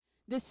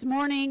This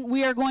morning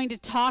we are going to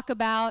talk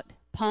about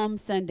Palm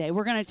Sunday.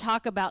 We're going to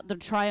talk about the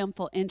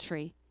triumphal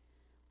entry.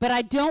 But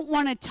I don't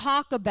want to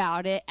talk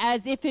about it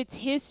as if it's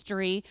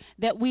history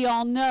that we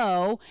all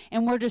know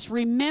and we're just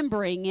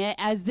remembering it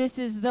as this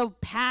is the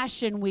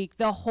Passion Week,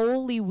 the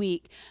Holy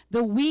Week,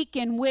 the week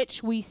in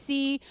which we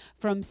see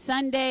from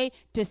Sunday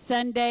to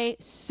Sunday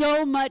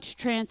so much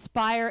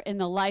transpire in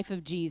the life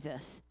of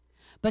Jesus.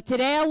 But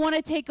today I want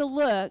to take a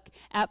look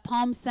at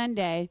Palm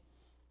Sunday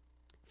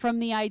from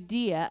the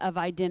idea of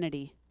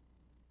identity.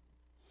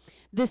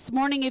 This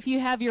morning, if you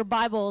have your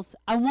Bibles,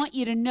 I want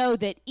you to know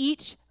that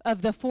each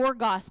of the four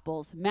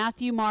Gospels,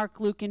 Matthew, Mark,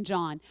 Luke, and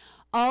John,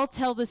 all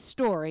tell the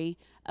story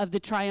of the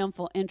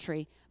triumphal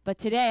entry. But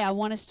today, I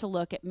want us to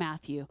look at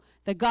Matthew,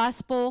 the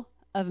Gospel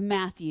of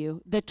Matthew,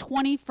 the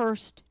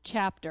 21st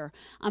chapter.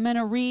 I'm going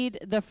to read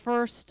the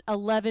first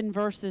 11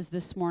 verses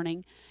this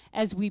morning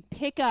as we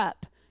pick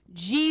up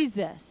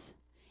Jesus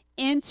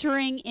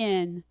entering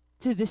in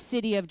to the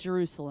city of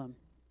Jerusalem.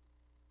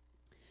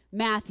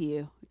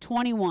 Matthew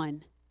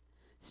 21,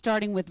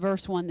 starting with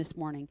verse 1 this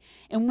morning.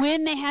 And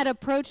when they had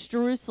approached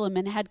Jerusalem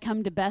and had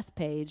come to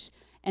Bethphage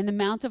and the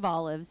Mount of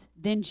Olives,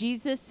 then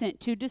Jesus sent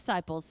 2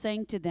 disciples,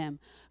 saying to them,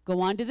 Go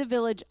on to the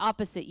village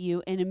opposite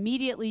you, and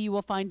immediately you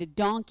will find a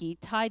donkey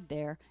tied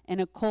there and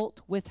a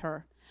colt with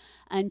her.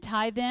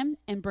 Untie them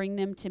and bring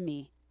them to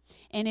me.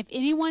 And if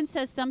anyone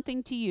says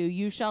something to you,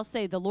 you shall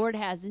say, The Lord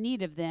has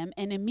need of them,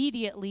 and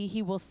immediately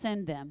he will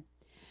send them.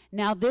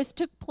 Now this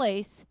took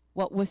place,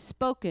 what was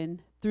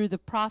spoken through the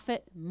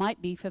prophet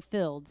might be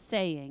fulfilled,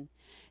 saying,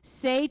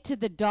 Say to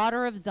the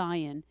daughter of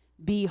Zion,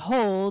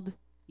 Behold,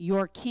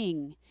 your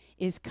king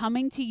is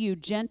coming to you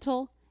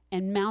gentle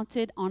and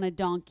mounted on a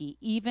donkey,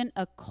 even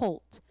a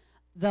colt,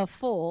 the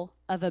foal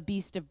of a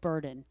beast of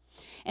burden.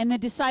 And the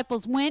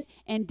disciples went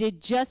and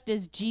did just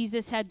as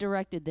Jesus had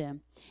directed them,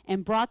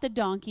 and brought the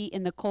donkey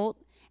and the colt,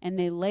 and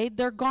they laid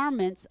their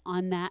garments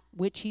on that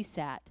which he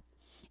sat.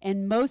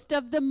 And most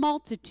of the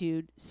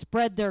multitude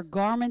spread their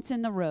garments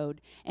in the road,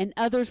 and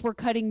others were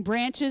cutting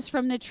branches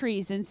from the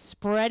trees and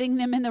spreading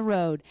them in the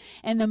road.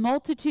 And the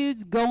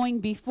multitudes going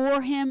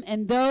before him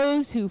and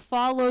those who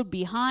followed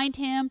behind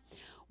him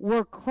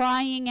were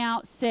crying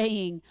out,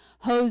 saying,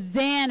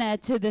 Hosanna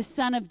to the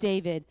Son of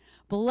David.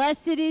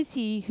 Blessed is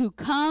he who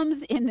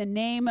comes in the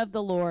name of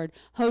the Lord.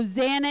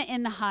 Hosanna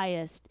in the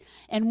highest.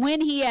 And when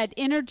he had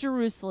entered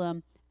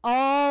Jerusalem,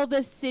 all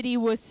the city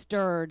was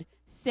stirred,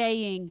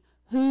 saying,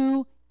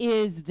 Who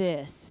is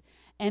this?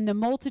 And the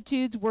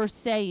multitudes were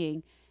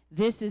saying,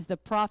 This is the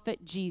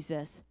prophet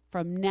Jesus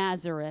from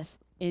Nazareth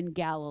in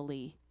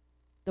Galilee.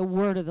 The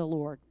word of the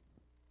Lord.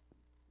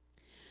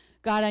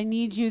 God, I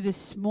need you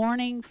this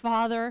morning,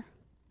 Father.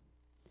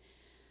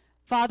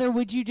 Father,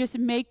 would you just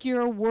make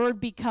your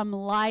word become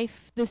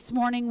life this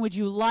morning? Would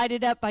you light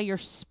it up by your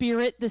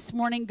Spirit this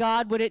morning,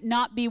 God? Would it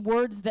not be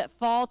words that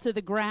fall to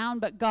the ground,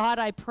 but God,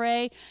 I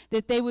pray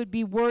that they would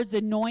be words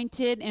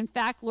anointed. In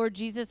fact, Lord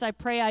Jesus, I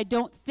pray I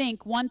don't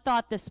think one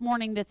thought this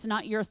morning that's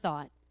not your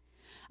thought.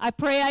 I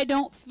pray I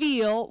don't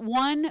feel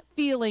one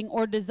feeling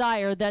or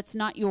desire that's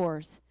not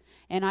yours.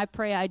 And I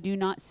pray I do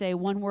not say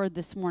one word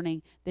this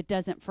morning that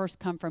doesn't first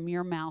come from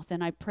your mouth.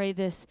 And I pray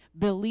this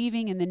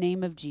believing in the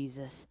name of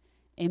Jesus.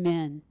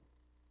 Amen.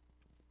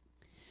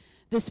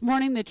 This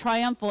morning, the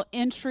triumphal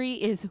entry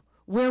is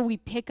where we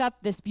pick up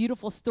this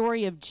beautiful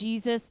story of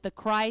Jesus, the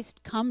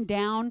Christ, come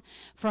down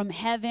from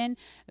heaven,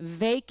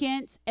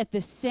 vacant at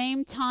the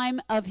same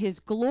time of his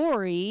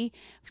glory,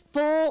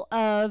 full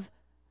of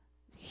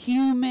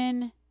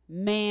human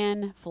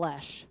man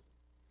flesh.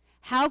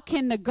 How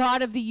can the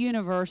God of the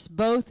universe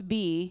both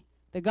be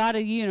the God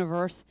of the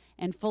universe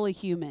and fully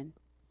human?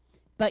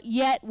 But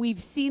yet we've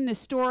seen the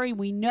story,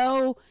 we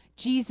know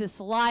Jesus'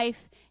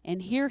 life,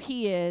 and here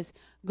he is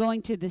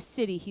going to the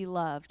city he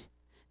loved.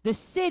 The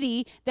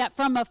city that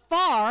from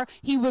afar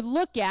he would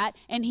look at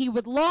and he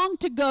would long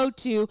to go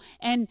to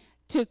and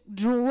to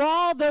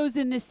draw those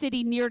in the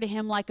city near to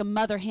him like a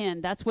mother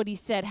hen. That's what he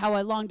said, how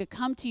I long to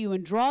come to you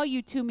and draw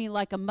you to me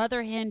like a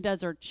mother hen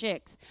does her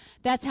chicks.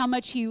 That's how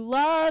much he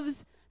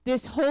loves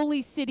this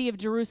holy city of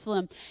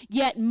Jerusalem.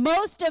 Yet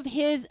most of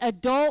his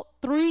adult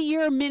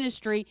 3-year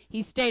ministry,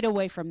 he stayed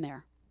away from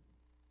there.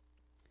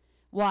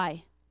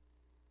 Why?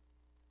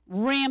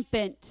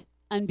 Rampant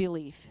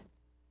unbelief.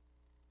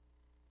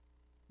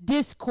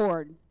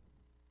 Discord.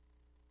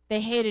 They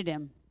hated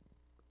him.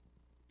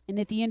 And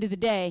at the end of the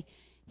day,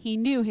 he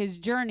knew his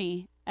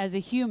journey as a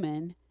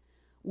human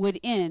would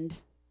end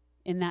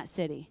in that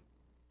city.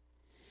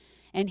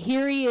 And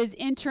here he is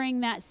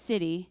entering that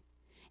city.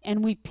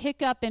 And we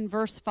pick up in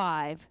verse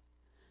 5,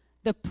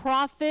 the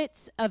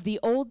prophets of the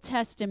Old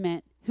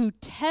Testament who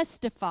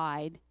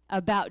testified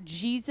about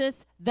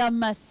Jesus the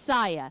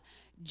Messiah.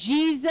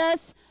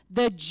 Jesus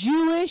the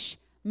Jewish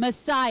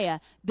Messiah,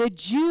 the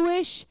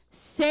Jewish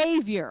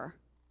Savior,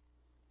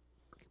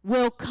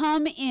 will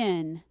come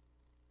in.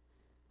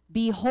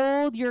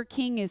 Behold, your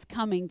king is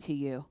coming to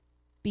you.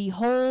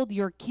 Behold,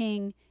 your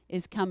king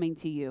is coming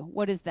to you.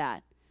 What is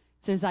that?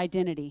 It says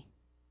identity.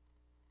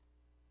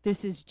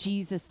 This is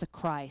Jesus the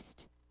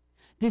Christ.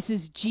 This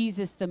is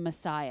Jesus the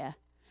Messiah.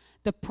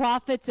 The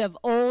prophets of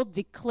old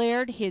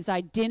declared his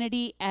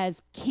identity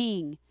as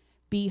king.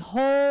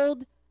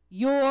 Behold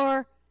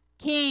your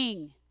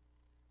king.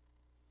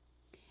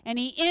 And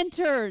he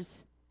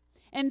enters,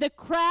 and the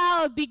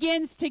crowd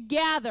begins to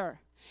gather.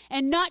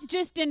 And not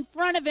just in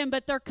front of him,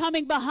 but they're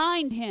coming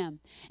behind him.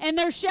 And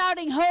they're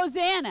shouting,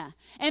 Hosanna.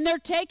 And they're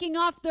taking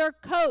off their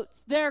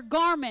coats, their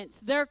garments,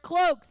 their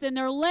cloaks, and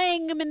they're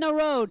laying them in the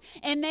road.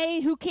 And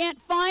they who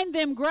can't find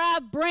them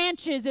grab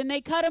branches and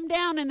they cut them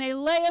down and they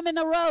lay them in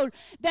the road.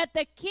 That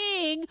the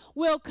king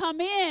will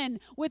come in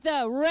with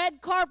a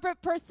red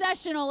carpet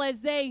processional as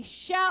they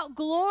shout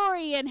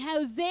glory and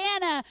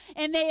Hosanna.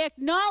 And they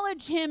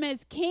acknowledge him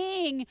as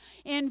king.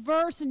 In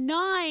verse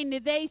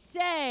 9, they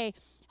say,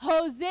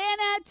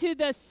 Hosanna to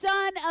the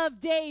Son of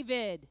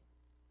David.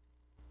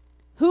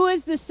 Who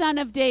is the Son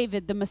of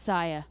David, the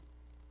Messiah?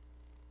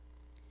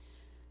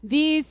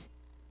 These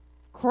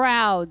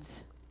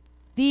crowds,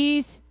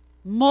 these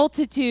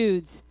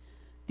multitudes,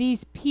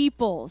 these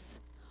peoples,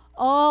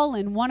 all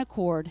in one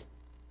accord,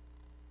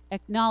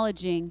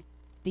 acknowledging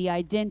the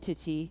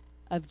identity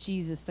of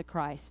Jesus the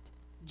Christ,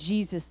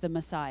 Jesus the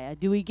Messiah.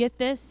 Do we get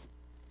this?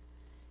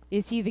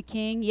 Is he the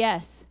king?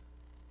 Yes.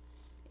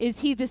 Is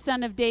he the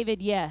Son of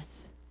David? Yes.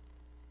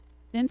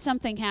 Then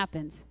something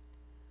happens.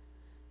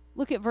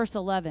 Look at verse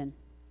 11.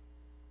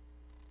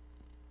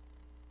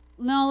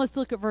 No, let's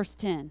look at verse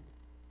 10.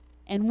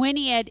 And when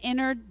he had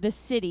entered the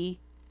city,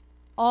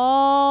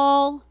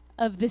 all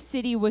of the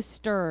city was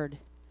stirred.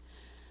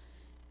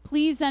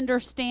 Please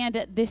understand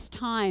at this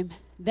time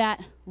that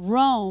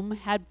Rome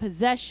had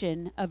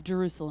possession of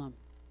Jerusalem.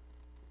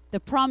 The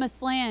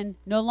promised land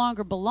no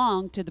longer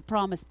belonged to the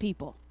promised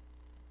people.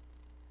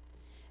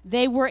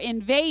 They were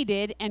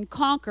invaded and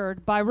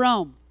conquered by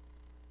Rome.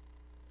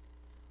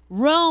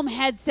 Rome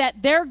had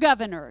set their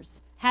governors,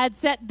 had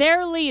set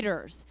their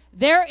leaders,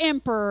 their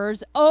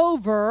emperors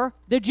over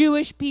the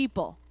Jewish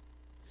people.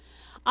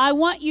 I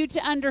want you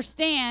to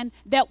understand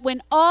that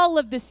when all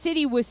of the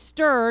city was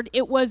stirred,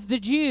 it was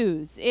the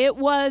Jews, it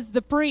was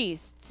the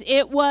priests,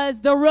 it was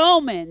the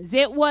Romans,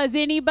 it was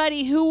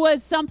anybody who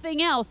was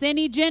something else,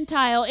 any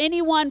Gentile,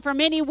 anyone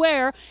from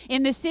anywhere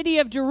in the city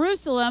of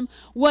Jerusalem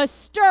was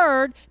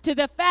stirred to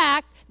the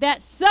fact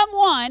that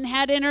someone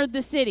had entered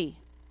the city.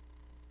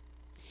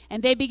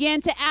 And they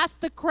began to ask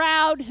the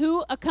crowd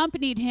who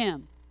accompanied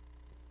him.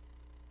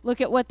 Look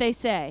at what they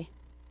say.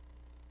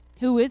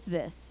 Who is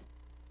this?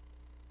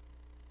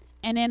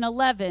 And in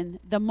 11,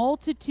 the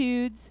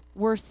multitudes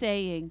were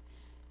saying,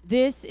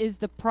 this is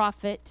the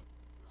prophet,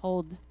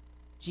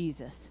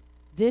 Jesus.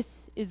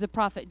 This is the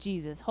prophet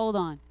Jesus. Hold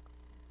on.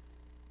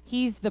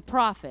 He's the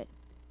prophet.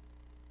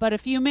 But a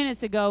few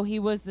minutes ago, he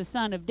was the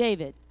son of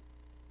David.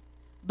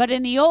 But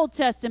in the Old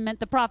Testament,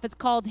 the prophets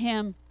called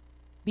him,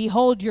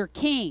 behold your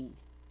king.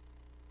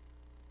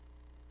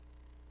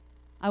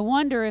 I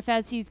wonder if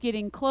as he's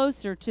getting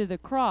closer to the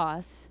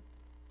cross,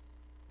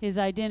 his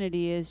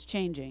identity is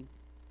changing.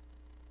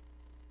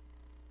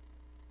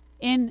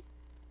 In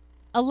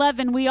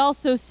 11, we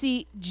also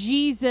see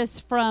Jesus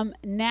from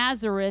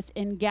Nazareth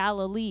in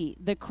Galilee.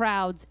 The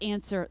crowds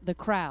answer the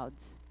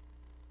crowds.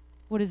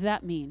 What does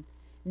that mean?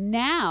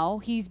 Now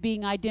he's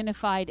being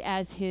identified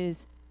as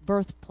his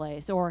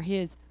birthplace or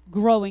his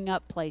growing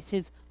up place,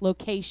 his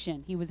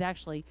location. He was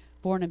actually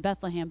born in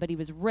Bethlehem, but he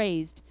was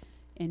raised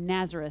in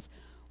Nazareth.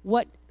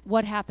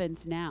 What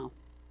happens now?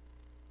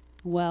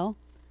 Well,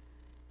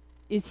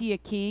 is he a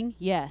king?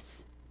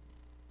 Yes.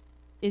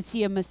 Is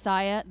he a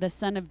Messiah, the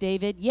son of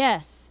David?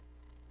 Yes.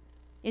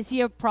 Is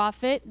he a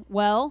prophet?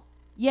 Well,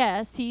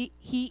 yes, he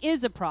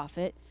is a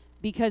prophet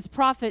because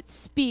prophets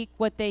speak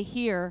what they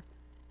hear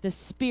the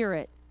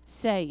Spirit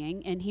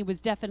saying, and he was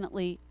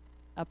definitely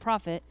a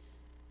prophet,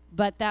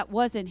 but that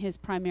wasn't his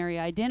primary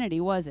identity,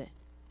 was it?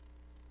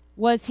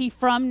 Was he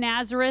from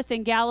Nazareth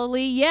in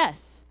Galilee?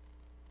 Yes.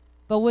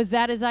 But was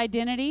that his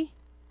identity?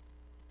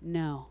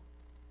 No.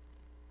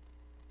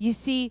 You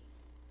see,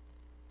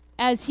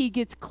 as he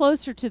gets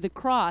closer to the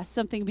cross,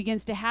 something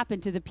begins to happen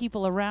to the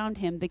people around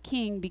him. The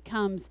king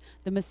becomes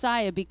the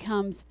Messiah,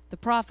 becomes the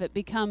prophet,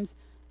 becomes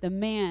the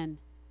man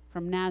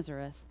from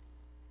Nazareth.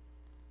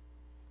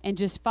 And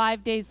just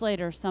 5 days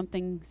later,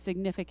 something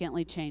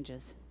significantly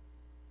changes.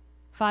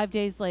 5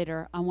 days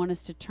later, I want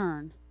us to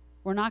turn.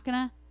 We're not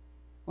going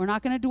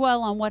to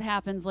dwell on what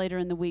happens later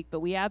in the week,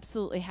 but we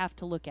absolutely have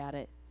to look at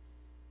it.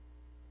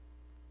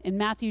 In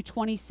Matthew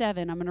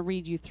 27, I'm going to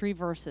read you 3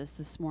 verses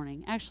this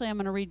morning. Actually, I'm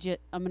going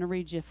to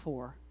read you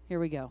 4. Here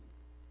we go.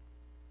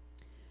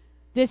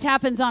 This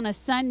happens on a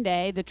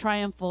Sunday. The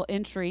triumphal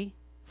entry,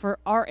 for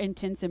our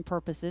intents and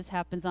purposes,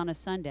 happens on a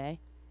Sunday.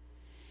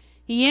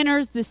 He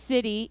enters the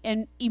city,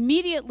 and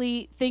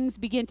immediately things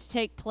begin to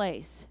take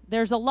place.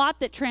 There's a lot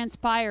that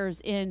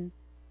transpires in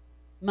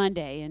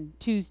Monday and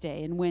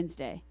Tuesday and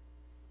Wednesday.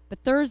 But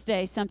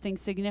Thursday, something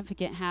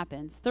significant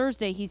happens.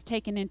 Thursday, he's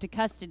taken into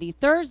custody.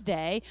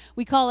 Thursday,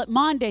 we call it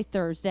Maundy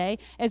Thursday,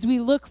 as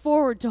we look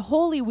forward to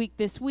Holy Week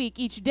this week.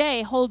 Each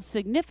day holds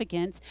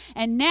significance.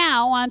 And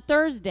now, on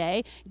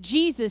Thursday,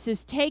 Jesus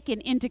is taken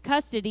into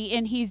custody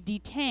and he's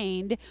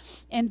detained.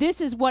 And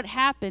this is what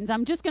happens.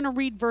 I'm just going to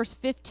read verse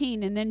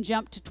 15 and then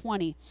jump to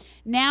 20.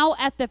 Now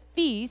at the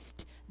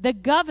feast, the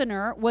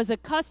governor was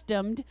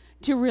accustomed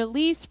to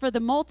release for the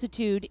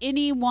multitude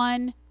any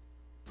one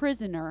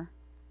prisoner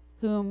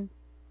whom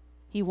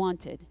he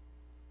wanted.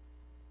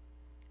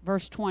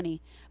 Verse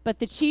 20. But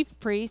the chief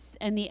priests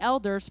and the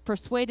elders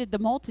persuaded the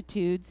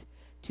multitudes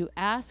to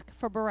ask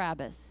for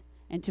Barabbas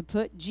and to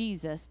put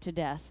Jesus to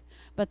death.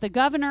 But the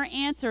governor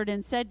answered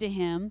and said to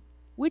him,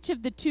 Which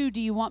of the two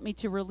do you want me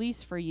to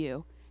release for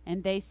you?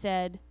 And they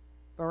said,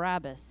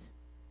 Barabbas.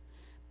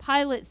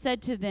 Pilate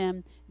said to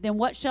them, Then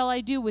what shall I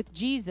do with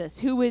Jesus,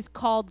 who is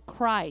called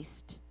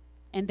Christ?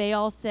 And they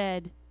all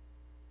said,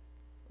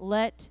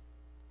 Let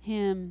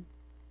him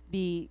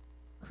be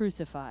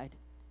crucified.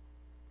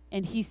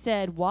 And he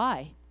said,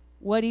 Why?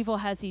 What evil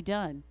has he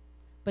done?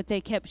 But they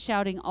kept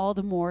shouting all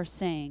the more,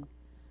 saying,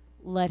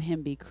 Let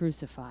him be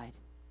crucified.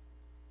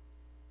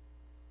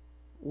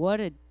 What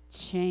a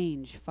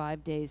change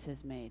 5 days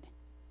has made.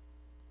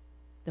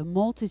 The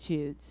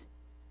multitudes,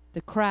 the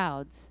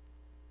crowds,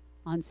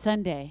 on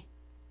Sunday,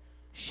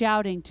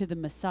 shouting to the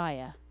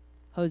Messiah,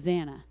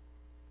 Hosanna.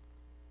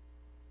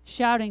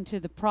 Shouting to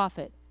the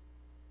prophet,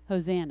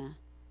 Hosanna.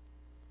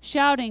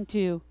 Shouting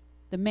to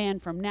the man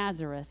from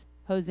Nazareth,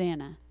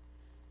 Hosanna.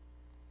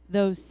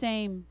 Those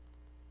same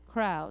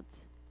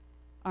crowds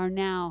are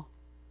now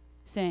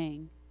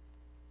saying,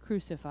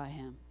 Crucify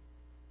him.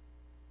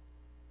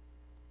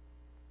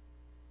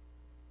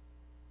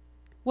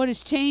 What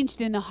has changed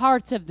in the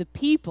hearts of the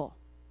people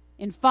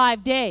in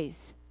 5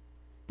 days?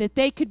 That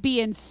they could be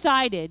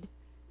incited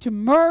to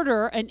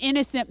murder an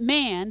innocent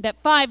man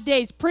that 5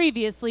 days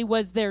previously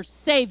was their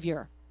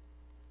Savior,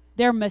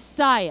 their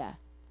Messiah.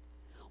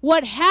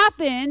 What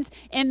happens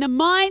in the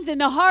minds and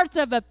the hearts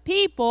of a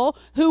people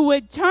who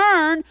would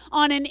turn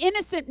on an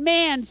innocent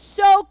man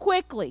so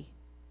quickly?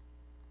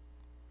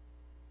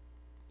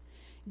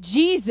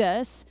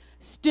 Jesus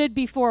stood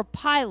before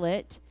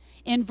Pilate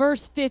in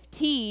verse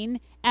 15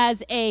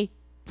 as a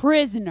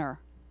prisoner.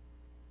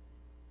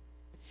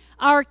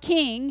 Our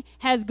King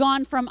has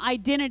gone from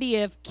identity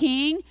of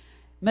king,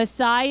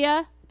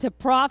 Messiah, to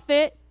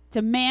prophet,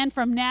 to man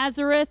from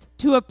Nazareth,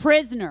 to a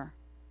prisoner.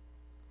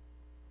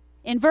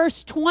 In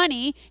verse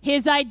 20,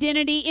 his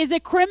identity is a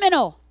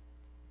criminal.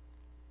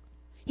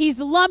 He's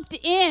lumped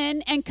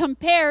in and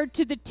compared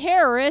to the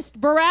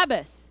terrorist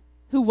Barabbas,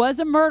 who was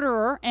a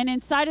murderer and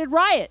incited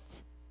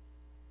riots.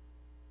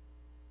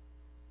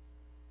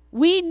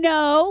 We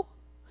know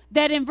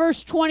that in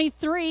verse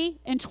 23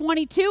 and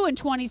 22 and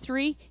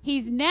 23,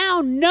 he's now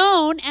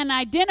known and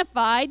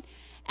identified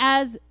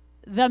as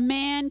the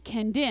man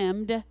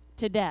condemned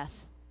to death.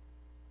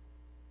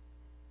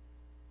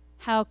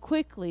 How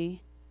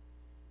quickly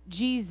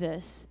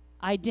Jesus'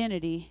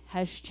 identity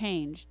has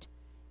changed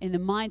in the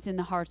minds and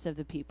the hearts of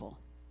the people.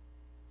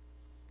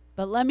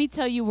 But let me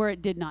tell you where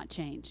it did not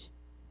change.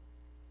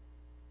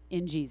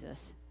 In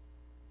Jesus.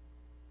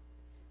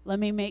 Let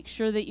me make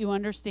sure that you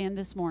understand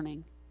this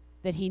morning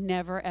that he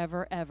never,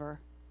 ever, ever,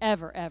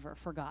 ever, ever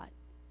forgot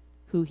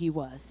who he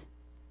was.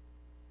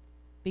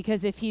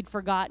 Because if he'd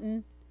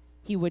forgotten,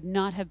 he would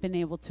not have been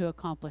able to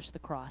accomplish the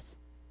cross.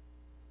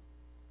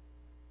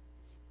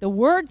 The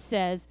word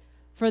says,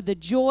 for the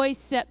joy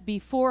set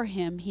before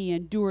him, he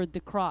endured the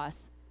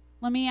cross.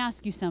 Let me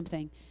ask you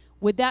something.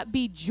 Would that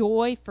be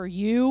joy for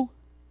you?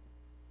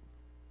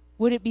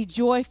 Would it be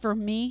joy for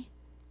me?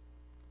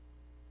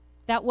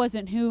 That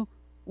wasn't who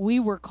we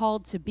were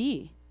called to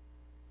be.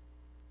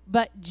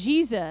 But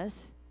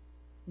Jesus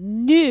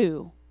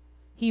knew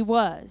he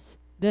was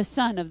the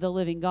Son of the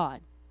living God.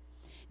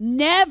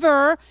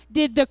 Never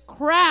did the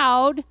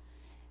crowd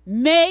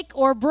make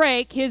or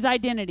break his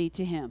identity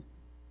to him.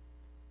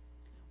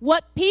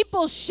 What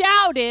people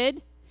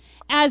shouted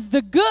as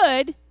the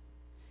good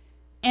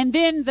and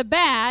then the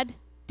bad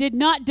did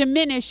not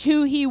diminish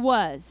who he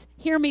was.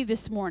 Hear me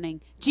this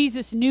morning.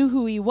 Jesus knew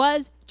who he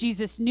was.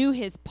 Jesus knew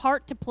his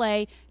part to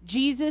play.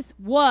 Jesus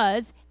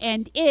was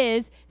and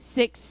is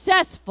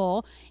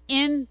successful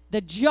in the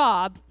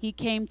job he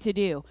came to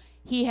do.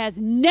 He has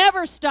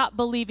never stopped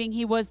believing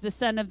he was the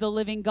Son of the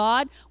living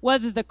God,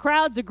 whether the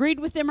crowds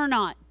agreed with him or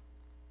not.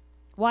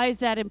 Why is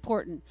that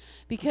important?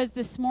 Because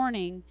this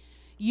morning,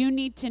 you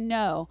need to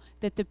know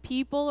that the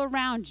people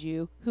around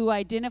you who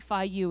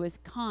identify you as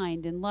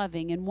kind and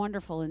loving and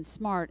wonderful and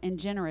smart and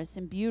generous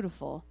and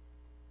beautiful,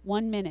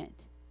 1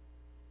 minute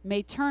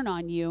may turn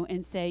on you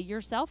and say, you're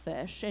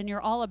selfish and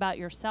you're all about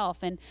yourself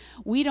and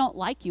we don't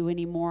like you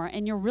anymore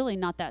and you're really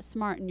not that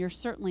smart and you're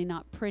certainly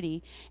not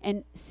pretty.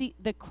 And see,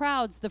 the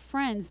crowds, the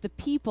friends, the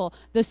people,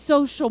 the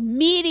social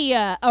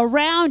media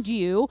around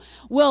you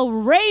will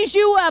raise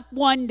you up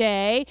one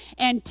day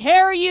and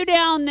tear you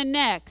down the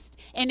next.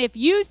 And if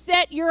you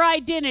set your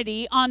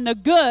identity on the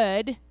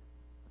good,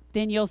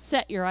 then you'll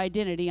set your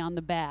identity on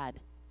the bad.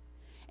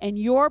 And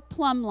your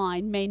plumb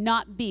line may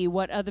not be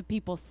what other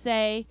people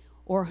say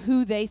or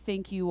who they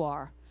think you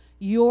are.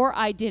 Your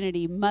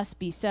identity must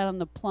be set on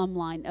the plumb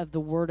line of the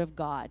Word of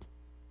God.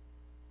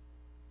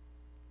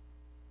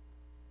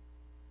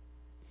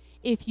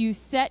 If you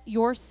set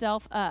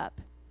yourself up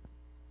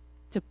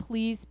to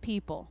please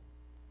people,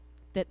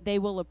 that they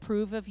will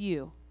approve of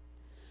you,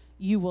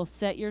 you will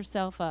set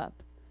yourself up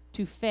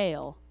to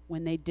fail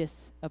when they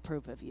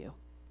disapprove of you.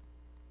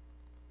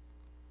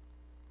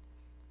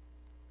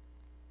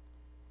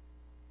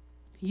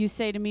 You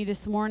say to me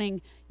this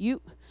morning,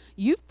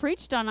 you've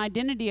preached on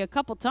identity a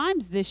couple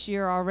times this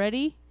year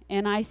already,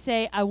 and I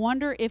say, I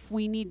wonder if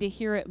we need to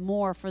hear it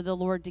more for the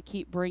Lord to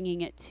keep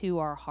bringing it to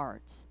our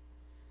hearts.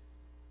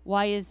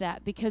 Why is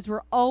that? Because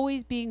we're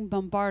always being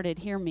bombarded,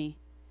 hear me,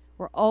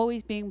 we're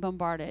always being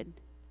bombarded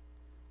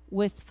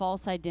with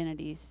false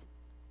identities.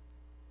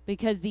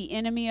 Because the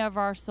enemy of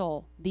our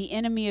soul, the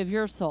enemy of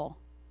your soul,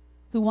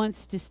 who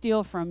wants to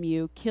steal from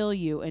you, kill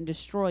you, and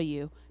destroy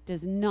you,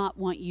 does not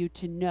want you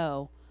to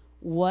know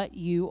what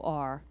you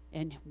are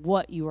and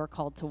what you are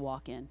called to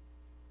walk in.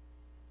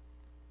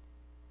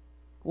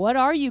 What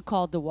are you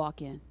called to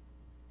walk in?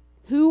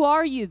 Who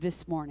are you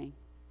this morning?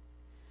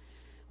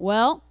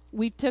 Well,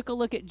 we took a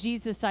look at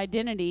Jesus'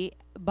 identity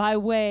by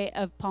way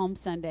of Palm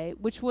Sunday,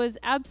 which was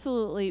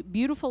absolutely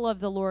beautiful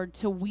of the Lord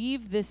to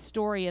weave this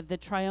story of the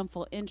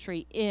triumphal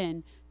entry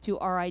into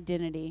our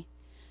identity.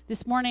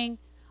 This morning,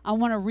 I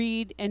want to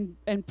read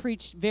and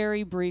preach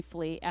very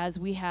briefly, as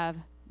we have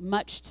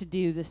much to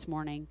do this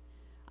morning.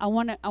 I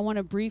want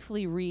to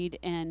briefly read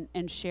and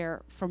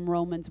share from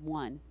Romans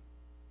 1.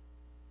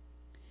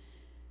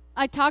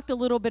 I talked a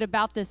little bit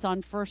about this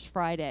on First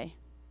Friday.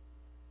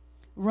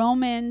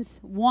 Romans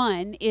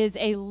 1 is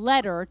a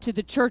letter to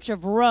the church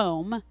of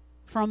Rome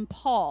from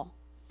Paul.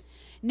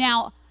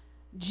 Now,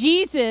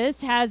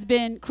 Jesus has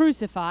been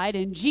crucified,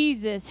 and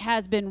Jesus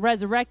has been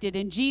resurrected,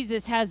 and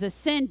Jesus has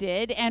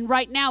ascended, and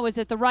right now is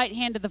at the right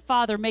hand of the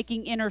Father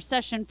making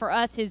intercession for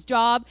us. His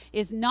job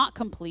is not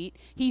complete.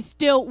 He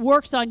still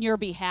works on your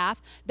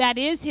behalf. That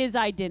is his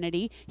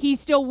identity. He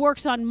still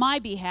works on my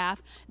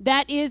behalf.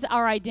 That is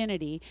our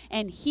identity,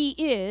 and he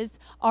is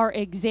our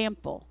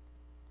example.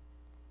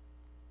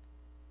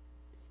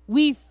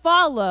 We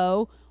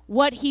follow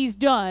what he's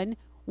done,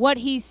 what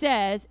he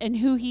says, and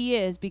who he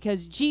is,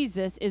 because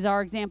Jesus is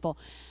our example.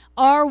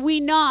 Are we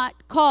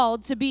not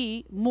called to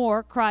be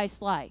more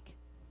Christ-like?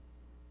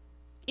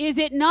 Is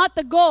it not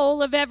the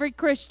goal of every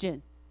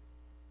Christian?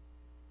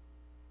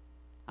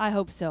 I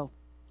hope so.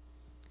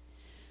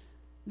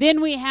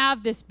 Then we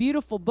have this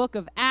beautiful book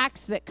of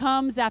Acts that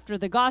comes after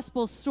the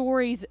gospel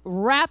stories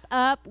wrap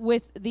up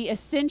with the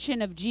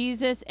ascension of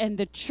Jesus, and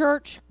the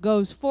church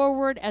goes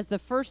forward as the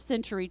first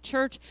century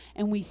church,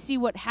 and we see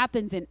what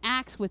happens in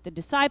Acts with the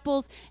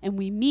disciples, and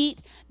we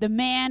meet the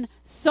man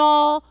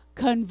Saul,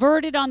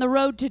 converted on the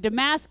road to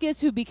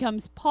Damascus, who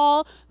becomes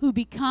Paul, who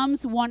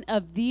becomes one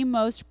of the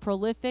most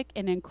prolific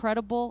and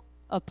incredible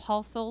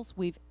apostles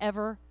we've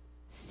ever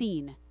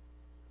seen.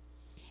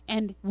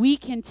 And we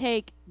can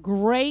take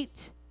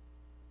great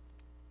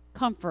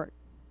comfort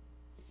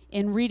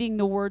in reading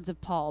the words of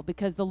Paul,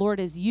 because the Lord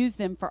has used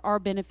them for our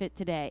benefit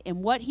today.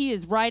 And what he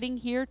is writing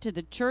here to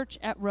the church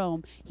at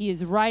Rome, he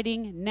is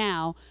writing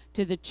now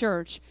to the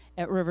church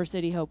at River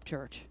City Hope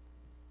Church.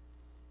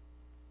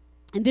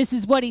 And this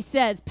is what he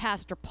says,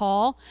 Pastor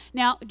Paul.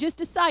 Now,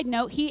 just a side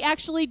note, he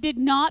actually did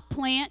not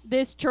plant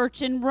this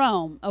church in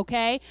Rome,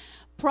 okay?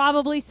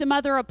 Probably some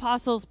other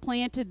apostles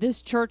planted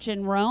this church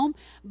in Rome,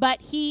 but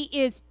he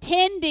is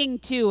tending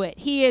to it.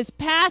 He is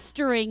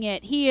pastoring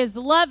it. He is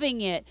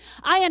loving it.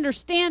 I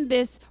understand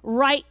this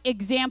right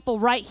example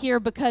right here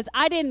because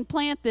I didn't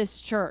plant this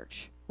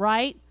church,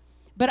 right?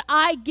 But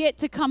I get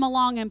to come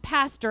along and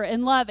pastor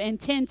and love and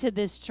tend to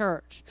this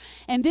church.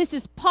 And this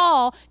is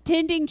Paul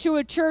tending to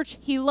a church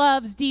he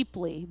loves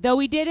deeply. Though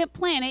he didn't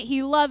plant it,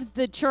 he loves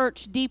the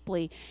church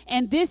deeply.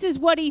 And this is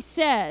what he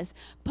says.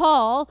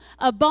 Paul,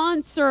 a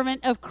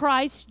bondservant of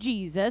Christ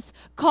Jesus,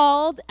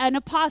 called an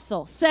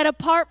apostle, set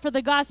apart for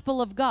the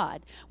gospel of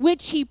God,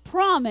 which he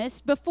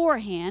promised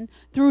beforehand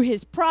through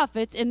his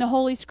prophets in the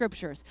Holy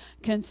Scriptures,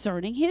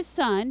 concerning his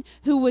Son,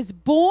 who was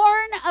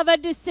born of a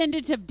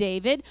descendant of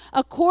David,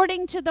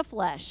 according to the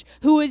flesh,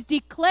 who is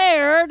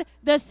declared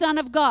the Son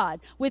of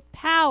God, with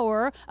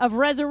power of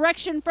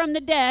resurrection from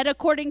the dead,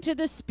 according to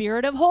the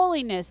Spirit of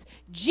holiness,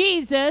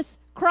 Jesus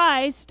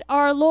Christ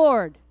our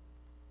Lord,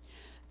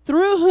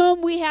 through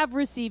whom we have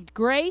received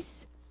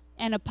grace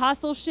and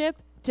apostleship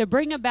to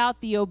bring about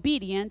the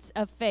obedience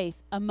of faith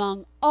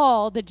among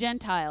all the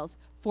Gentiles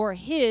for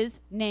his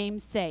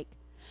name's sake,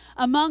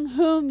 among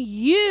whom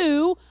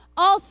you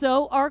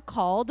also are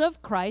called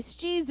of Christ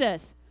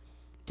Jesus.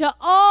 To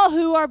all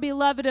who are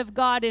beloved of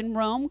God in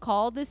Rome,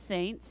 called the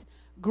saints,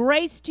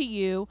 grace to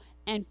you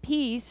and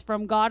peace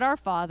from God our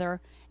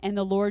Father and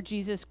the Lord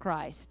Jesus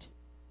Christ.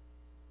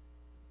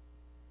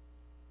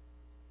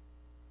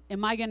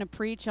 Am I going to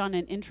preach on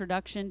an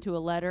introduction to a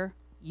letter?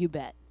 You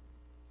bet.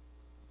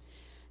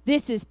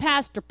 This is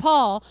Pastor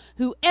Paul,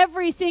 who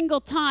every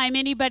single time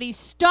anybody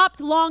stopped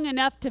long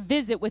enough to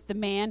visit with the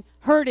man,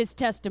 heard his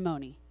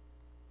testimony.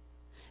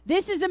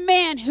 This is a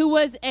man who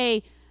was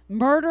a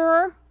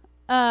murderer,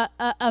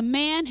 a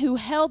man who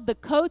held the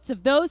coats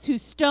of those who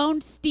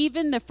stoned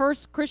Stephen, the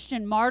first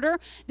Christian martyr.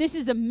 This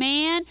is a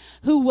man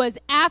who was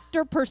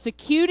after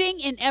persecuting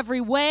in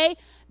every way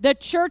the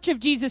church of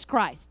Jesus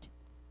Christ.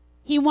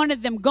 He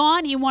wanted them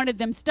gone. He wanted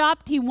them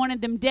stopped. He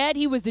wanted them dead.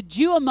 He was a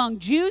Jew among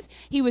Jews.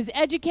 He was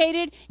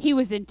educated. He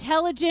was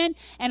intelligent.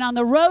 And on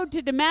the road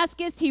to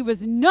Damascus, he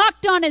was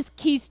knocked on his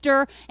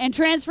keister, and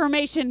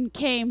transformation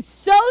came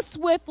so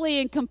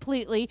swiftly and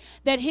completely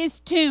that his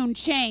tune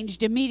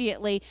changed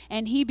immediately,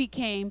 and he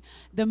became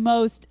the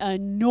most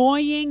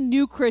annoying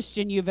new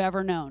Christian you've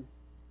ever known.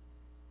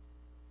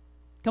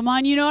 Come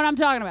on, you know what I'm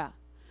talking about.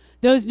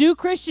 Those new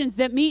Christians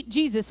that meet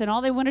Jesus, and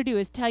all they want to do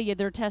is tell you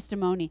their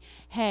testimony.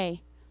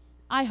 Hey,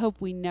 I hope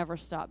we never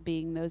stop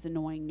being those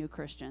annoying new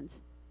Christians.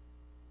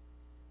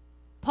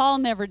 Paul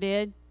never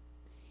did.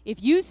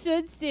 If you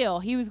stood still,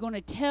 he was going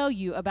to tell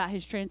you about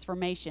his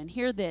transformation.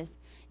 Hear this.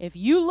 If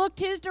you looked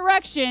his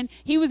direction,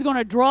 he was going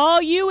to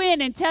draw you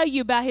in and tell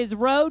you about his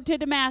road to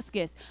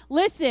Damascus.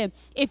 Listen,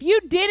 if you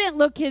didn't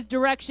look his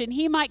direction,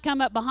 he might come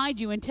up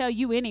behind you and tell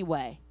you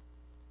anyway.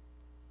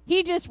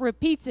 He just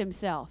repeats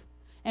himself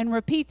and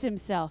repeats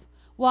himself.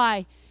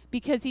 Why?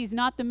 Because he's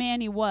not the man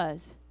he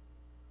was.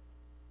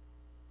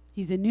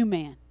 He's a new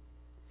man.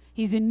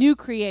 He's a new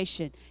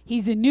creation.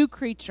 He's a new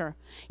creature.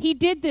 He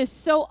did this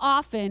so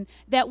often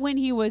that when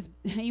he was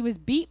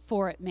beat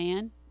for it,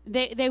 man.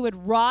 They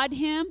would rod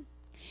him,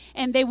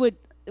 and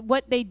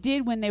what they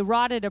did when they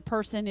rodded a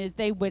person is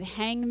they would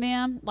hang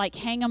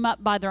them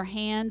up by their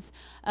hands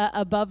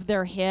above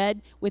their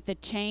head with a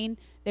chain.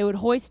 They would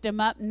hoist them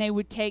up, and they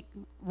would take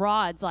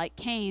rods like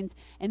canes,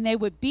 and they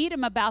would beat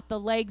them about the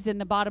legs and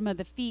the bottom of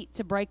the feet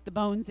to break the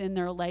bones in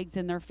their legs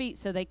and their feet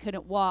so they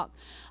couldn't walk.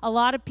 A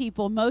lot of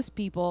people, most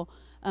people,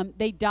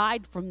 they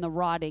died from the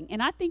rodding.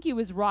 And I think he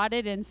was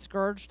rodded and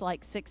scourged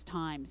like 6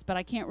 times, but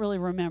I can't really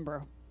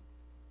remember.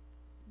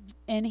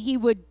 And he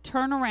would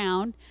turn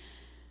around,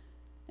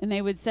 and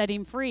they would set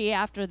him free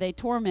after they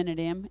tormented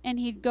him, and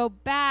he'd go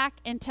back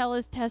and tell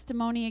his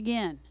testimony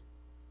again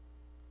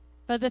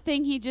for the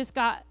thing he just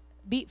got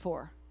beat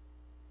for.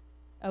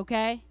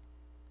 Okay?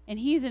 And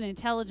he's an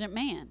intelligent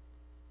man.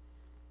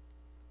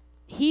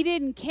 He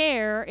didn't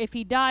care if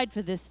he died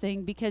for this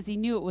thing because he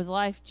knew it was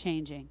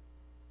life-changing.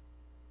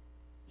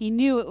 He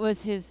knew it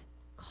was his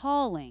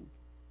calling.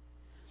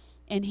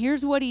 And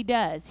here's what he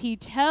does. He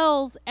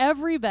tells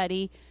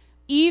everybody,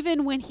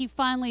 even when he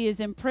finally is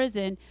in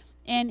prison,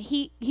 and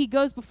he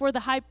goes before the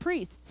high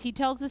priests. He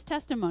tells his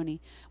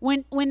testimony.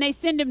 When they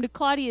send him to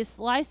Claudius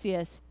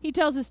Lysias, he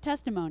tells his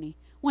testimony.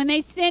 When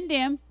they send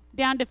him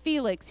down to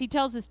Felix, he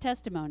tells his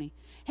testimony.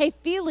 Hey,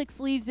 Felix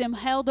leaves him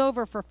held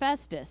over for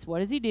Festus. What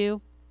does he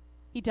do?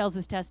 He tells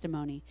his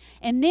testimony.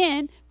 And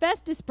then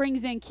Festus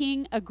brings in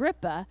King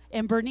Agrippa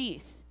and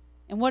Bernice.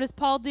 And what does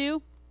Paul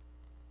do?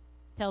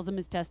 Tells him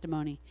his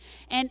testimony.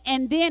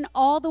 And then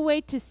all the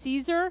way to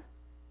Caesar,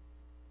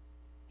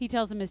 he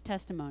tells him his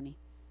testimony.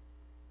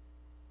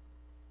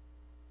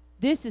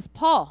 This is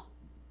Paul.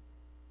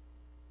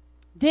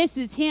 This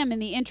is him in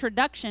the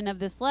introduction of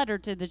this letter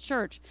to the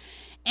church.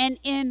 And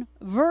in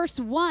verse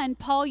 1,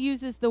 Paul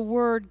uses the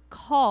word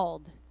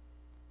called.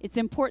 It's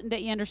important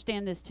that you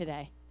understand this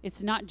today.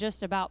 It's not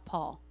just about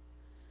Paul.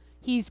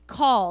 He's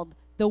called.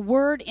 The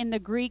word in the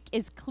Greek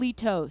is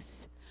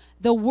kletos.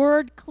 The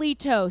word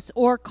kletos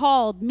or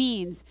called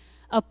means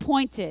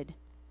appointed.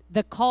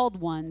 The called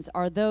ones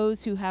are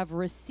those who have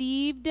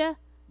received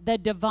the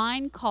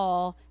divine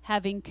call,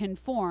 having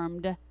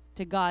conformed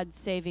to God's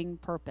saving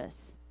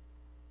purpose.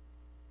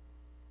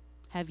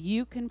 Have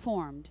you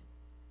conformed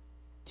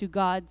to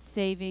God's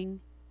saving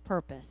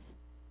purpose?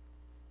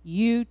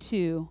 You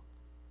too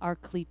are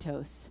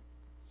kletos.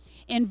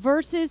 In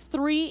verses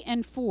 3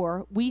 and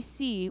 4, we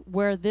see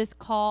where this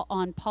call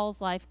on Paul's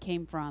life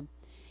came from.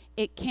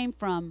 It came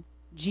from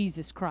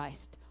Jesus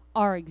Christ,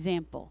 our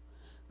example.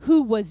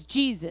 Who was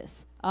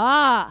Jesus?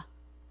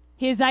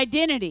 His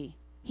identity.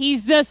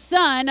 He's the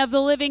Son of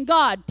the living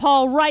God.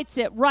 Paul writes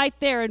it right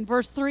there in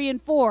verse 3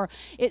 and 4.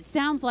 It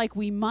sounds like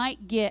we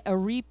might get a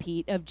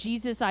repeat of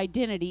Jesus'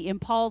 identity in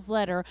Paul's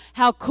letter.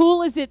 How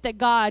cool is it that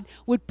God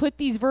would put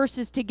these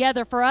verses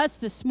together for us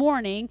this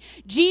morning?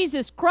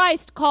 Jesus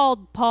Christ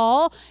called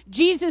Paul.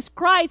 Jesus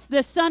Christ,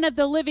 the Son of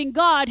the living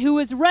God, who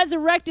was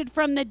resurrected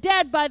from the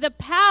dead by the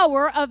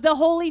power of the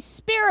Holy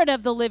Spirit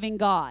of the living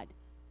God.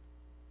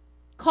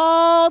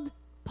 Called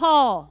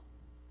Paul.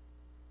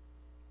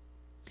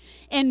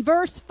 In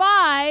verse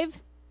 5,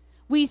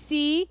 we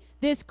see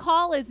this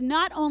call is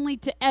not only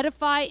to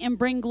edify and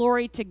bring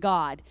glory to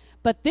God,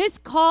 but this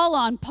call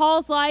on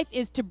Paul's life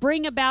is to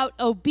bring about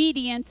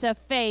obedience of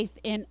faith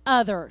in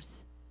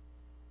others.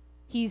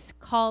 He's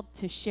called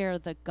to share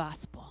the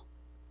gospel.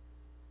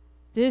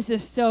 This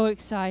is so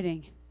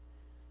exciting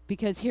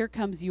because here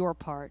comes your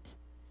part.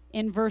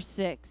 In verse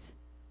 6,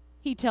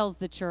 He tells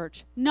the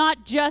church,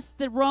 not just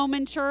the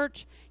Roman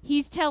church.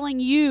 He's telling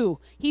you.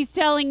 He's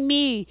telling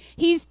me.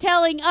 He's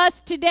telling us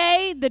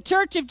today, the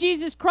Church of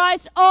Jesus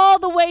Christ, all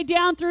the way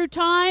down through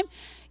time.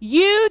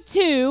 You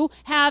too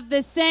have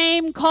the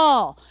same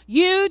call.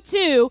 You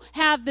too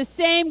have the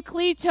same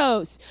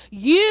kletos.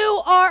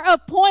 You are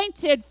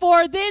appointed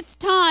for this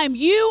time.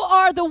 You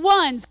are the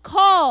ones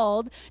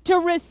called to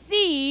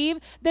receive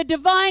the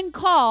divine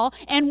call.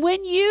 And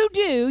when you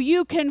do,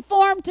 you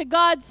conform to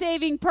God's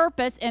saving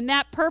purpose. And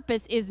that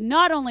purpose is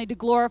not only to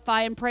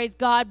glorify and praise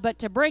God, but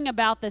to bring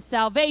about the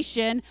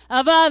salvation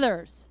of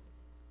others.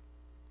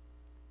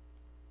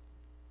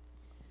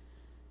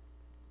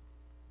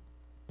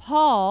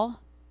 Paul,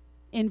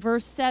 in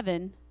verse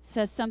 7,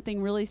 says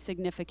something really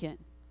significant.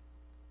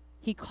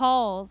 He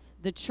calls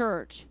the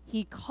church,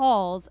 he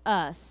calls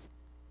us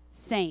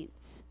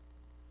saints.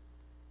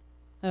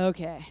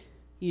 Okay,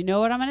 you know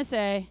what I'm going to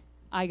say.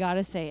 I got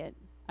to say it.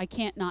 I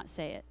can't not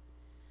say it.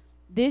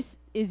 This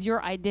is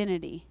your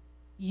identity.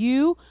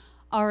 You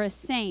are a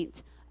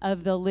saint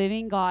of the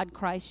living God,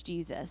 Christ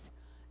Jesus.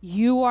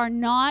 You are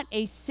not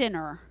a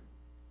sinner.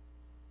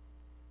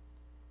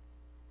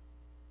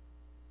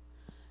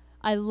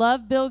 I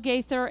love Bill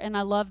Gaither and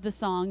I love the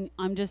song,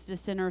 I'm just a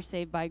sinner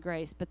saved by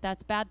grace, but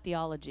that's bad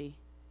theology.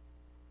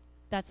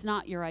 That's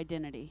not your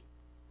identity.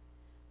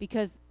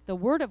 Because the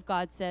Word of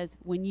God says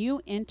when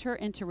you enter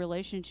into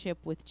relationship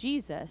with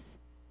Jesus,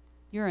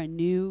 you're a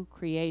new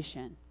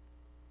creation.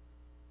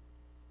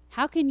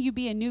 How can you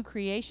be a new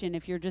creation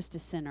if you're just a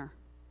sinner?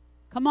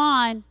 Come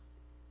on.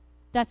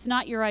 That's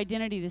not your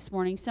identity this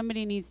morning.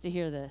 Somebody needs to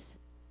hear this.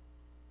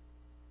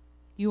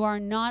 You are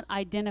not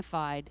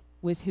identified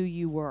with who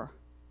you were.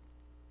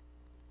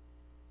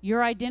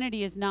 Your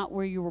identity is not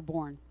where you were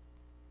born.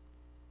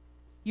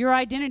 Your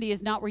identity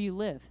is not where you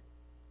live.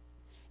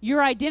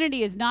 Your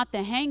identity is not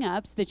the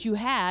hang-ups that you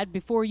had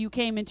before you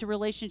came into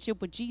relationship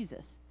with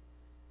Jesus.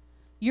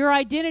 Your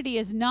identity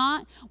is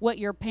not what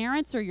your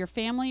parents or your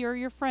family or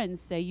your friends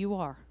say you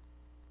are.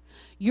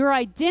 Your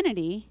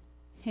identity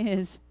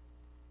is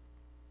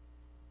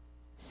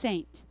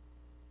saint.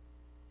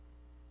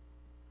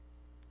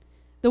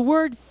 The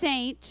word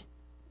saint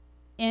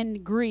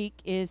in Greek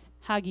is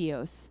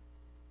hagios.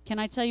 Can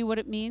I tell you what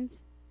it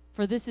means?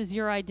 For this is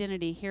your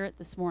identity. Hear it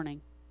this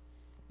morning.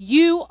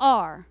 You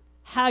are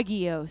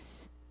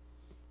hagios.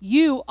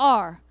 You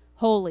are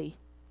holy,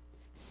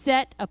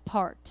 set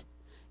apart.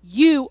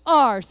 You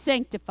are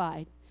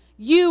sanctified.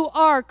 You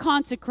are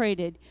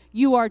consecrated.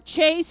 You are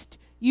chaste.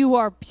 You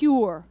are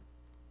pure.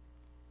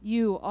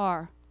 You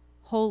are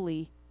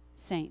holy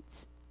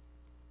saints.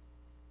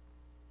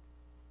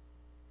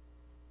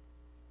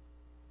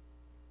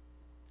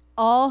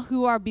 All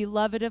who are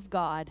beloved of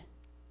God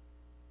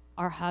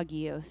are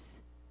hagios,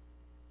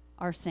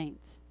 are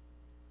saints.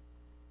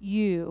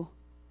 You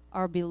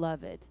are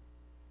beloved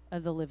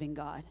of the living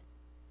God.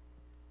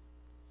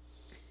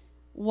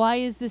 Why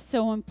is this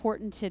so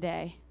important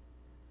today?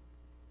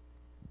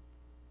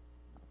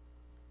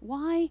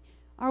 Why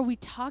are we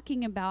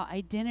talking about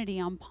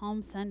identity on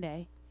Palm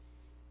Sunday?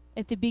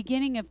 At the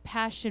beginning of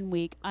Passion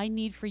Week, I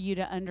need for you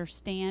to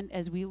understand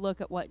as we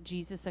look at what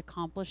Jesus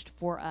accomplished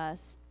for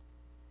us,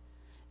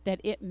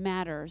 that it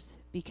matters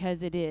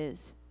because it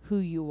is who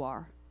you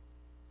are.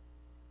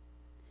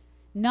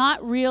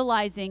 Not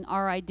realizing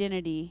our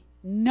identity,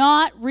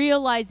 not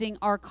realizing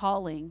our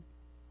calling,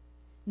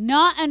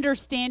 not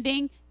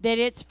understanding that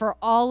it's for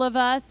all of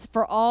us,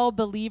 for all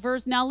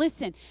believers. Now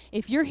listen,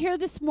 if you're here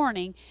this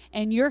morning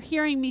and you're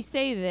hearing me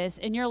say this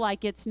and you're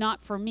like, it's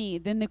not for me,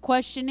 then the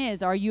question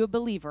is, are you a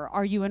believer?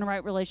 Are you in a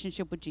right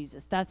relationship with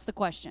Jesus? That's the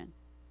question.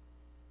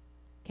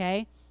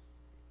 Okay?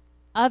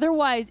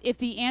 Otherwise, if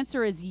the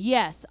answer is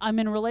yes, I'm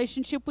in a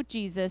relationship with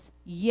Jesus,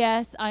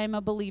 yes, I am a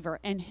believer.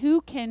 And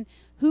who can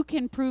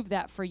prove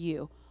that for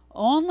you?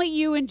 Only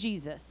you and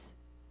Jesus.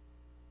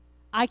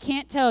 I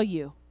can't tell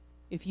you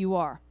if you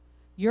are.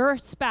 Your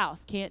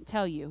spouse can't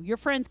tell you. Your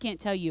friends can't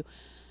tell you.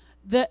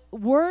 The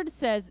word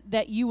says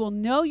that you will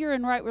know you're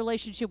in right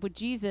relationship with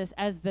Jesus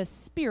as the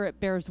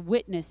Spirit bears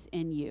witness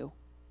in you.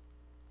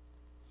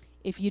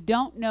 If you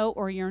don't know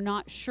or you're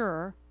not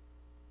sure,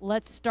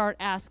 let's start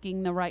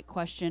asking the right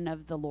question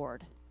of the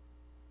Lord.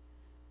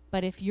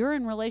 But if you're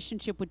in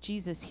relationship with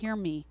Jesus, hear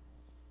me.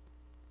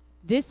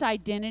 This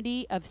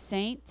identity of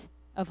saint,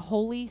 of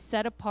holy,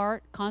 set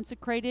apart,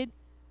 consecrated,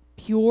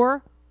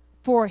 pure,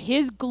 for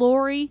His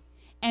glory,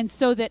 and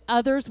so that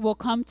others will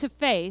come to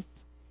faith,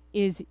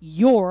 is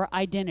your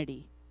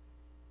identity.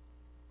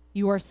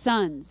 You are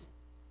sons.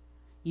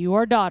 You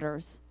are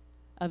daughters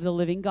of the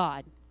living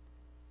God.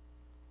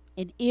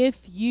 And if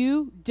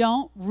you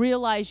don't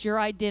realize your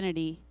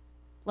identity,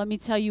 let me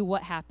tell you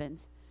what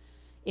happens.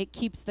 It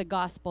keeps the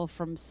gospel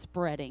from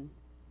spreading.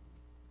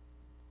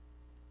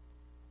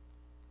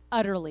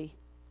 Utterly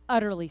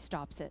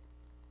stops it.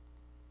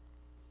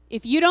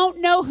 If you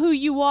don't know who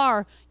you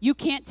are, you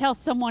can't tell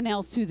someone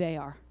else who they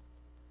are.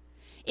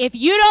 If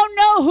you don't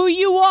know who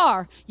you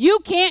are, you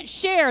can't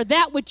share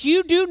that which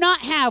you do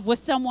not have with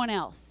someone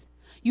else.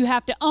 You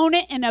have to own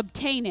it and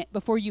obtain it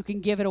before you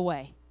can give it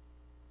away.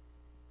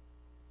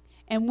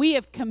 And we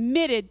have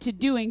committed to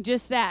doing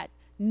just that,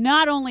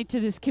 not only to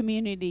this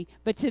community,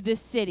 but to this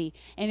city.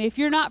 And if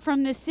you're not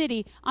from this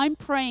city, I'm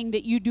praying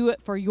that you do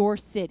it for your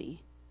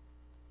city.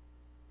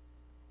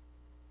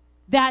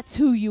 That's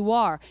who you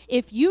are.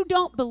 If you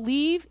don't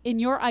believe in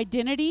your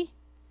identity,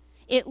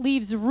 it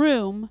leaves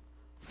room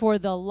for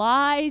the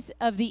lies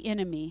of the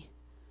enemy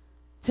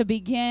to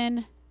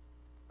begin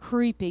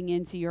creeping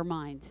into your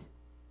mind.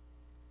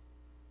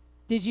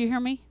 Did you hear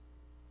me?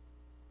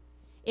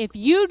 If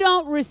you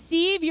don't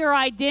receive your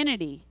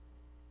identity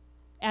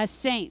as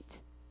saint,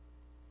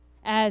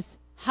 as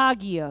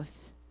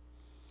hagios,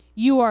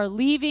 you are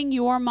leaving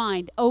your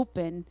mind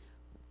open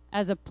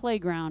as a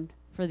playground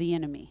for the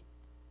enemy.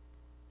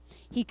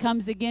 He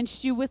comes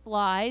against you with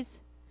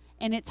lies,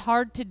 and it's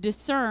hard to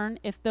discern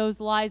if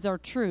those lies are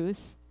truth,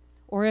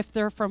 or if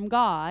they're from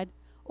God,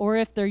 or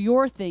if they're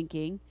your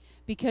thinking,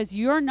 because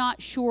you're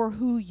not sure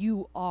who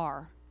you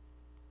are.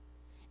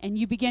 And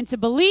you begin to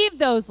believe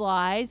those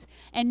lies,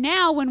 and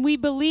now when we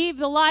believe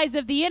the lies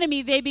of the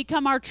enemy, they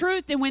become our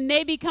truth, and when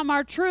they become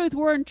our truth,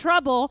 we're in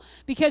trouble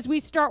because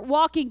we start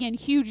walking in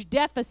huge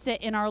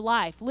deficit in our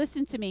life.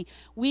 Listen to me.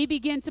 We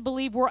begin to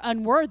believe we're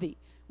unworthy.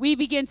 We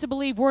begin to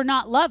believe we're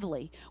not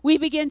lovely. We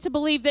begin to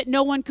believe that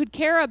no one could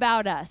care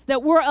about us,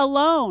 that we're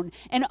alone,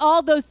 and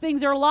all those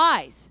things are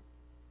lies.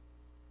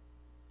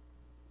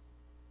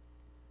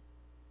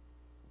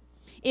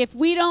 If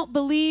we don't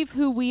believe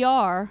who we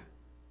are,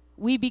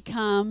 we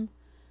become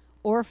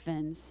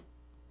orphans.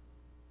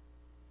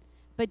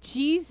 But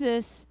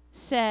Jesus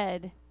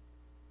said,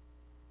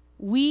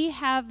 we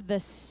have the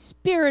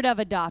spirit of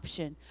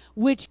adoption,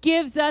 which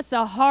gives us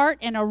a heart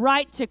and a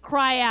right to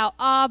cry out,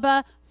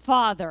 Abba,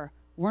 Father.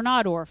 We're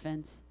not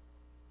orphans.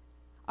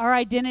 Our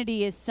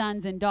identity is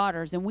sons and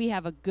daughters, and we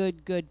have a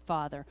good, good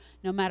Father.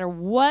 No matter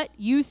what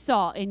you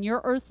saw in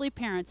your earthly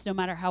parents, no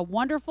matter how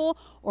wonderful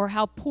or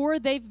how poor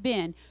they've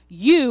been,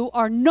 you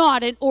are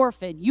not an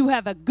orphan. You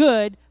have a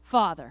good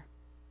Father.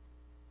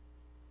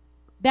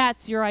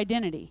 That's your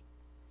identity.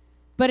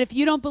 But if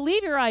you don't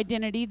believe your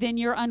identity, then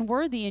you're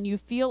unworthy, and you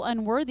feel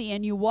unworthy,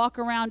 and you walk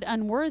around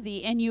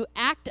unworthy, and you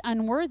act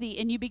unworthy,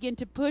 and you begin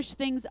to push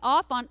things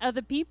off on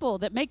other people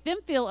that make them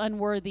feel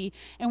unworthy.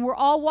 And we're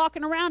all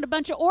walking around a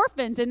bunch of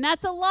orphans, and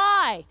that's a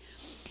lie.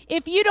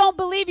 If you don't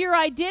believe your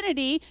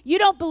identity, you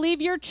don't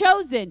believe you're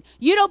chosen.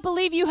 You don't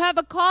believe you have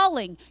a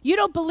calling. You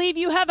don't believe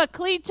you have a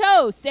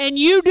kletos, and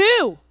you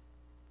do.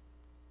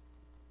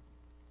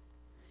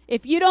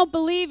 If you don't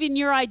believe in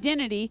your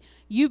identity,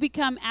 you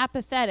become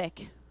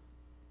apathetic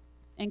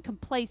and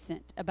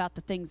complacent about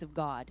the things of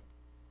God.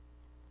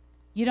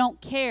 You don't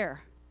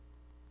care.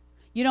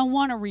 You don't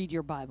want to read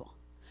your Bible.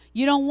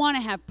 You don't want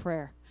to have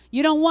prayer.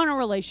 You don't want a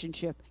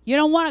relationship. You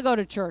don't want to go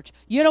to church.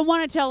 You don't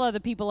want to tell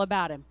other people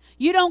about Him.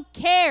 You don't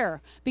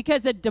care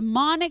because a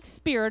demonic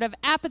spirit of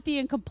apathy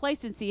and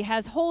complacency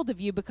has hold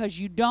of you because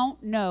you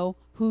don't know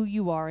who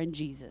you are in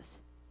Jesus.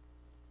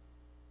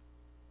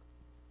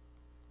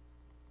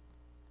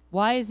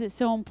 Why is it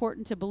so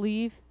important to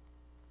believe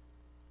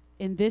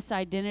in this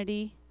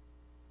identity?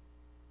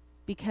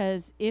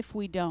 Because if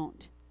we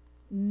don't,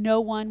 no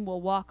one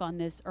will walk on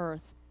this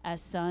earth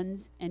as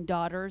sons and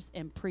daughters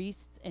and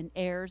priests and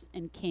heirs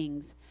and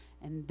kings.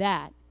 And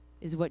that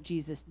is what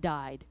Jesus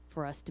died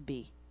for us to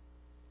be.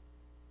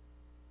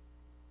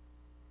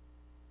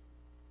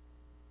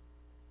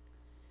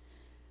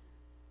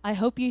 I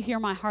hope you hear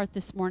my heart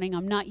this morning.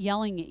 I'm not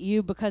yelling at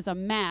you because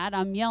I'm mad.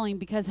 I'm yelling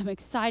because I'm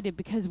excited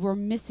because we're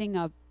missing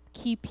a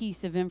key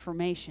piece of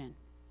information.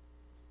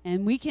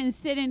 And we can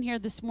sit in here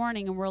this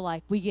morning and we're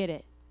like, we get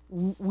it.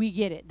 We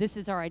get it. This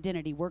is our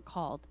identity. We're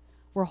called.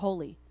 We're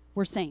holy.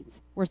 We're saints.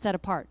 We're set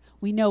apart.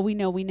 We know.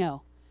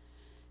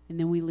 And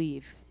then we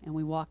leave and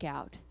we walk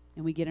out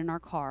and we get in our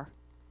car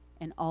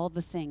and all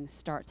the things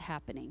start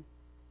happening.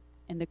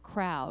 And the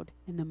crowd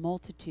and the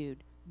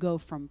multitude go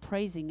from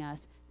praising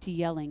us to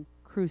yelling,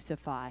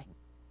 crucify,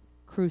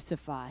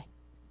 crucify,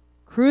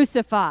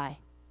 crucify.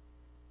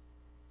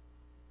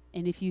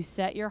 And if you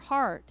set your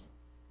heart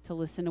to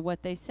listen to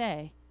what they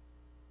say,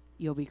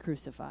 you'll be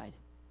crucified.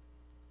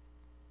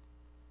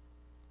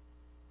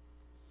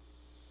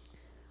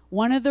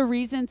 One of the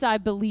reasons I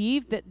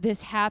believe that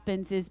this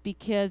happens is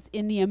because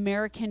in the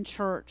American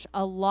church,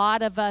 a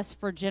lot of us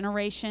for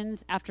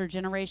generations after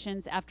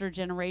generations after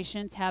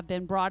generations have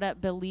been brought up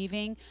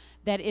believing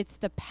that it's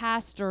the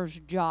pastor's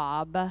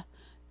job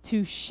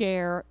to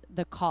share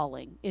the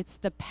calling. It's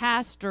the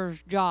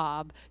pastor's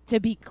job to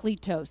be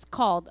kletos,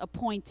 called,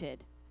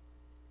 appointed,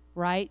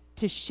 right?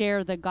 To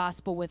share the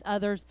gospel with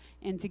others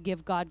and to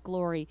give God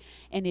glory.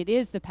 And it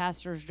is the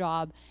pastor's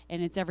job,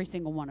 and it's every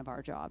single one of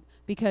our job.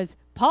 Because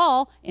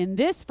Paul, in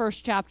this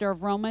first chapter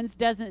of Romans,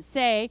 doesn't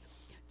say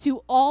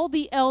to all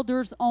the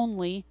elders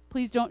only,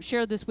 please don't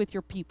share this with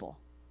your people.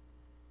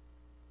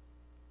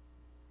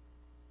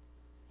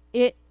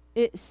 It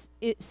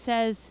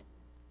says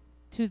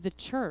to the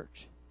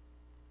church.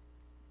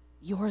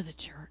 You're the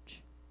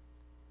church.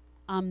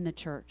 I'm the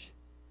church.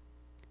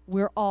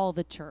 We're all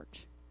the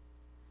church.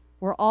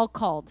 We're all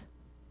called.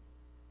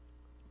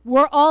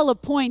 We're all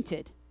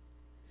appointed.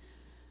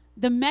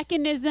 the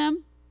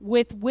mechanism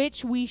with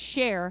which we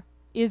share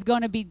is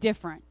going to be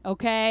different,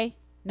 okay?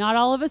 Not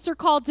all of us are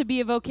called to be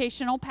a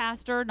vocational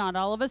pastor. Not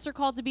all of us are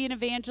called to be an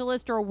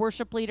evangelist or a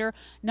worship leader.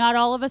 Not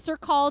all of us are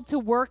called to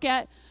work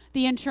at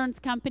the insurance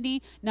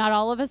company. Not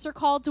all of us are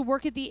called to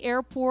work at the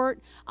airport.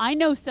 I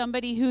know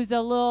somebody who's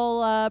a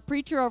little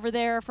preacher over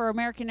there for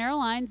American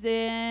Airlines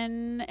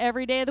in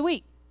every day of the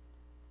week.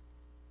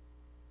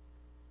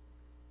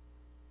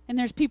 And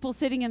there's people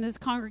sitting in this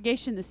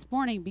congregation this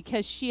morning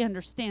because she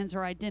understands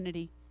her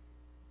identity.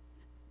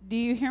 Do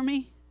you hear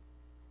me?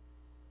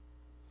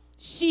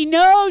 She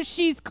knows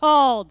she's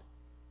called.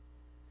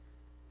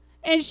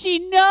 And she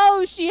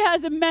knows she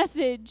has a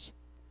message.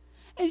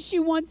 And she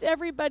wants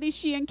everybody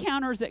she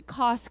encounters at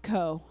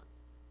Costco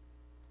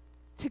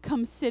to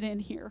come sit in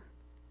here.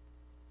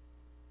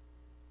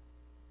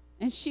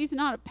 And she's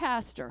not a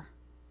pastor.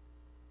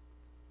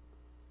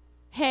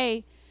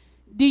 Hey,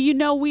 do you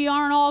know we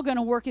aren't all going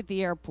to work at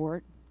the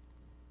airport?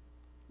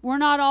 We're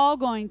not all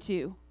going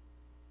to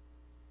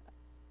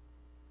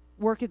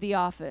work at the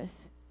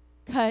office,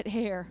 cut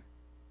hair,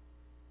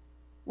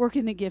 work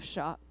in the gift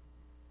shop,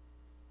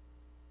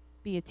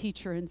 be a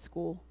teacher in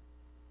school.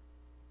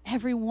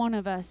 Every one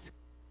of us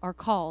are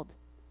called,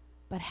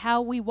 but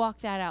how we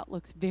walk that out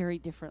looks very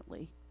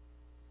differently.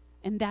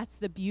 And that's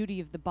the beauty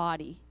of the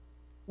body.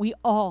 We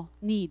all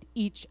need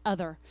each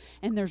other,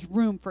 and there's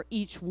room for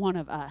each one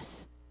of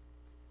us.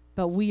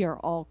 But we are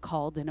all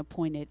called and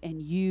appointed,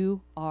 and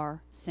you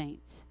are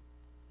saints.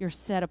 You're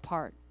set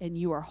apart, and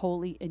you are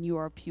holy, and you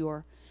are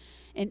pure.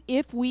 And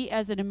if we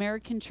as an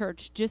American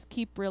church just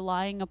keep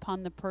relying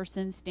upon the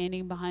person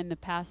standing behind the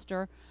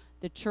pastor,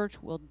 the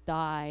church will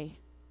die.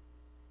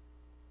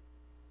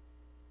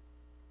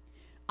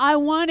 I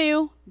want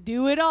to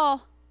do it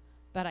all,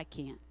 but I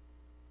can't.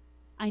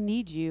 I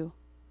need you.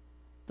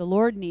 The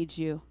Lord needs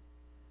you,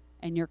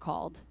 and you're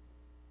called.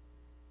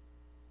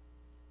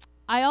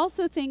 I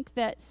also think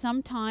that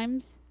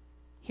sometimes,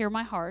 hear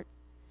my heart,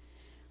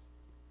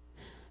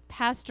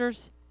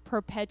 pastors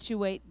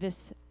perpetuate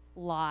this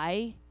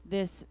lie,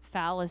 this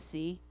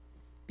fallacy,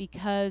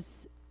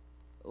 because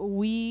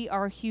we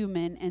are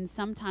human and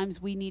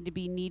sometimes we need to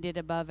be needed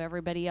above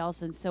everybody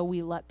else, and so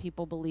we let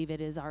people believe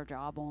it is our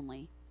job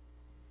only.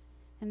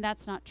 And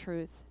that's not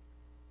truth.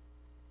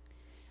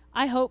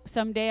 I hope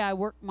someday I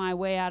work my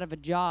way out of a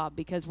job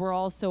because we're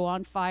all so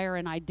on fire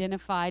and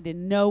identified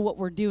and know what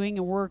we're doing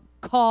and we're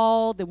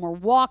called and we're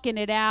walking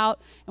it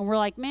out and we're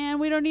like, man,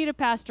 we don't need a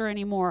pastor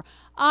anymore.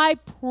 I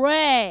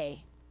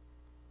pray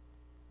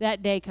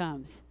that day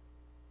comes.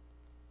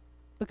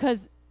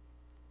 Because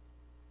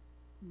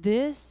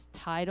this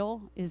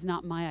title is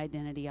not my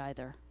identity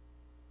either.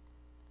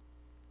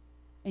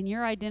 And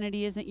your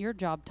identity isn't your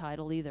job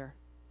title either.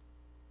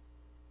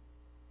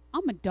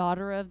 I'm a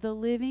daughter of the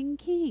living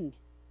King.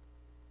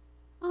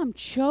 I'm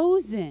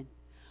chosen.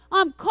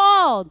 I'm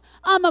called.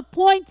 I'm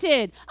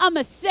appointed. I'm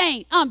a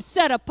saint. I'm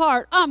set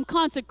apart. I'm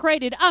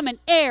consecrated. I'm an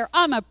heir.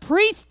 I'm a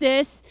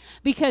priestess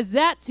because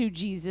that's who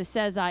Jesus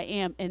says I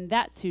am, and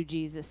that's who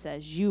Jesus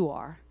says you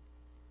are.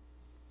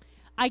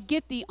 I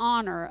get the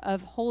honor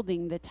of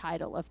holding the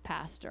title of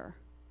pastor.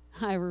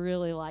 I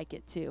really like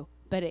it too,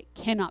 but it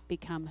cannot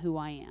become who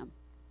I am.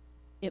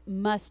 It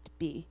must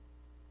be,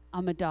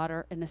 I'm a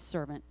daughter and a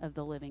servant of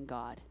the living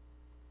God.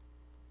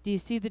 Do you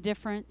see the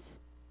difference?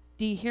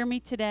 Do you hear me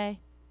today?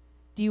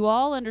 Do you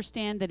all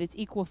understand that it's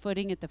equal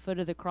footing at the foot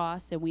of the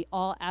cross, and we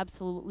all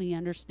absolutely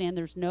understand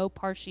there's no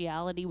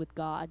partiality with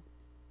God?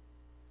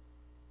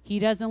 He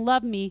doesn't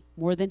love me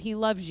more than he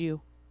loves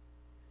you.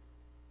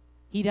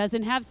 He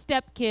doesn't have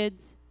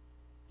stepkids.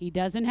 He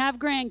doesn't have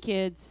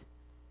grandkids.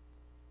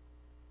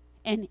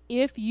 And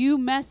if you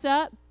mess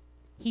up,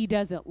 he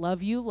doesn't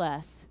love you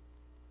less.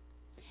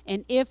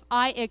 And if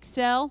I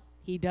excel,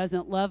 he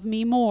doesn't love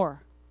me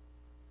more.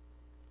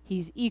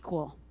 He's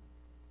equal.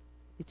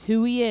 It's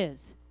who he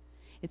is.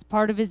 It's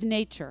part of his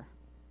nature.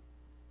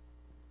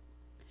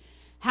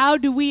 How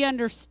do we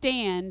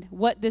understand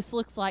what this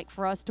looks like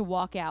for us to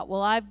walk out?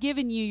 Well, I've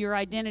given you your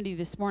identity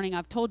this morning.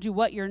 I've told you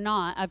what you're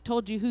not. I've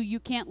told you who you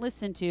can't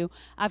listen to.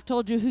 I've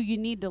told you who you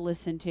need to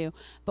listen to.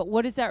 But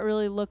what does that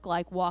really look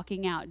like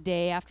walking out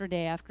day after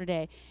day after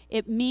day?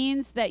 It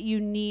means that you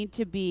need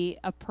to be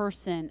a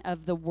person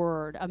of the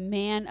Word, a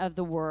man of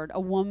the Word, a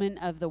woman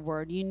of the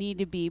Word. You need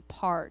to be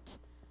part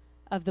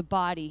of the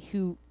body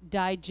who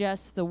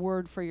digests the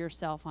Word for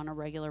yourself on a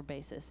regular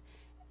basis.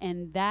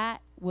 And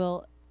that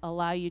will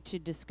allow you to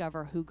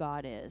discover who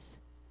God is.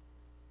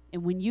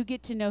 And when you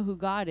get to know who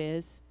God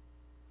is,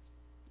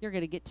 you're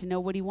going to get to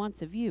know what he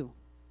wants of you.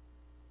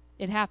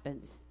 It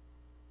happens.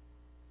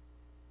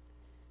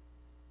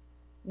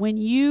 When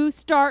you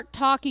start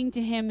talking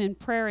to him in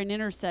prayer and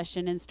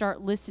intercession and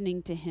start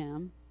listening to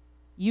him,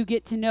 you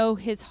get to know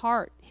his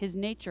heart, his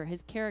nature,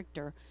 his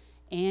character,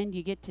 and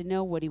you get to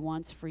know what he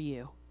wants for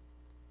you.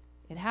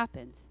 It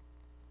happens.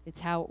 It's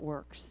how it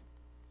works.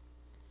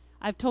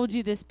 I've told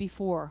you this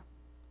before.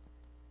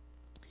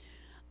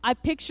 I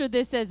picture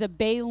this as a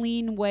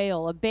baleen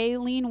whale. A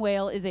baleen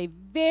whale is a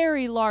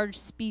very large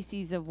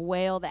species of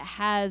whale that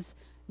has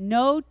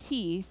no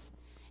teeth,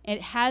 It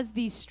has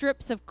these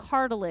strips of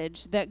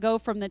cartilage that go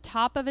from the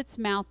top of its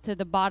mouth to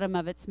the bottom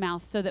of its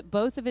mouth, so that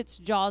both of its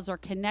jaws are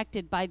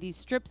connected by these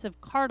strips of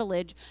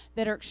cartilage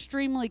that are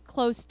extremely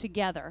close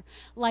together,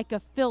 like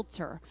a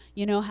filter.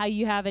 You know how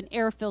you have an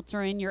air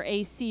filter in your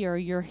AC or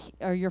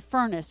your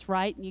furnace,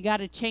 right? And you got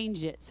to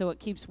change it so it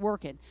keeps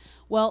working.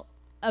 Well,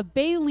 a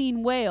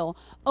baleen whale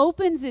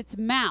opens its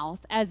mouth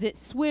as it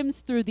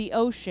swims through the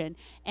ocean,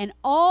 and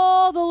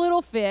all the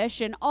little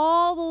fish and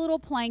all the little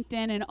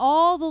plankton and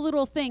all the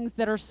little things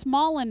that are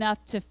small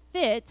enough to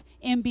fit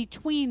in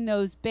between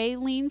those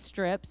baleen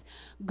strips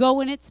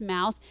go in its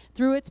mouth,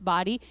 through its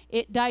body.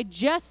 It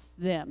digests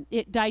them.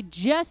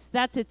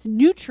 That's its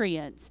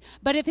nutrients.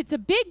 But if it's a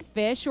big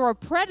fish or a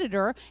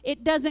predator,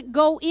 it doesn't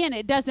go in.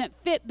 It doesn't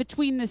fit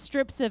between the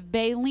strips of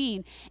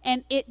baleen.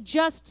 And it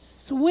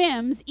just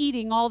swims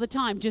eating all the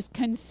time, just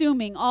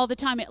consuming all the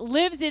time. It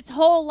lives its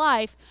whole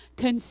life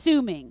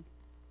consuming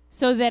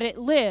so that it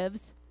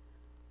lives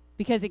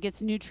because it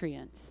gets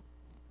nutrients.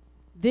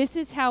 This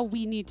is how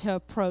we need to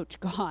approach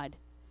God.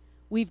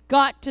 We've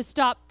got to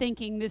stop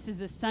thinking this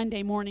is a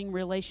Sunday morning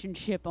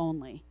relationship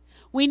only.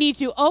 We need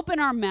to open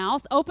our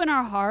mouth, open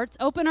our hearts,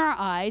 open our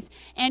eyes,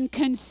 and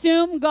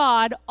consume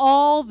God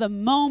all the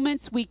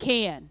moments we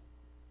can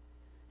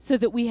so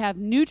that we have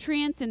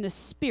nutrients in the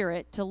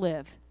spirit to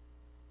live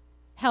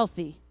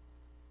healthy,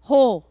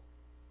 whole,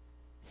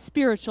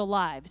 spiritual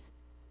lives,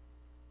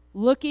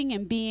 looking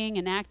and being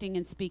and acting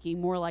and speaking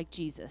more like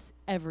Jesus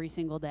every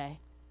single day.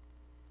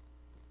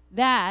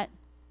 That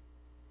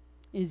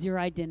is your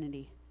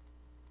identity.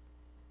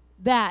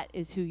 That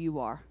is who you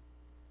are.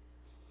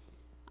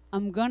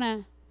 I'm going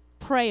to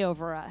pray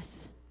over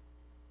us.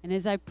 And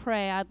as I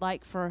pray, I'd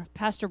like for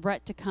Pastor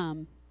Brett to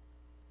come.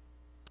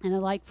 And I'd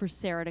like for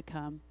Sarah to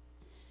come.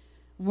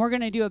 And we're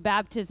going to do a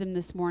baptism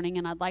this morning,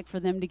 and I'd like for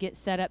them to get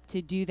set up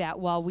to do that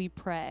while we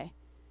pray.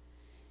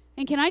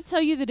 And can I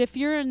tell you that if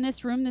you're in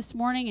this room this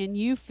morning and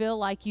you feel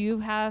like you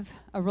have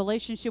a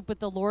relationship with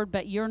the Lord,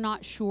 but you're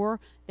not sure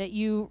that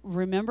you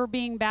remember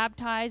being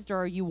baptized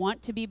or you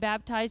want to be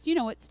baptized, you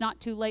know it's not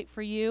too late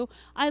for you.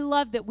 I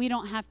love that we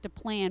don't have to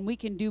plan. We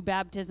can do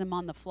baptism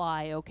on the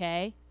fly,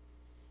 okay?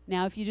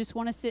 Now, if you just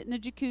want to sit in the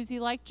jacuzzi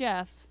like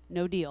Jeff,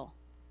 no deal.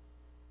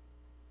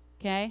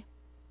 Okay?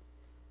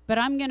 But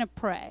I'm going to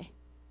pray.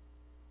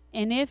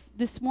 And if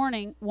this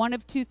morning one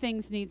of two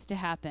things needs to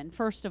happen.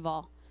 First of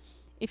all,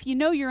 if you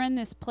know you're in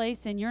this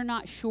place and you're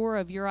not sure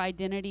of your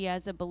identity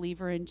as a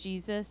believer in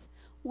Jesus,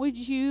 would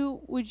you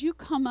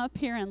come up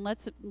here and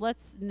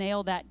let's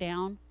nail that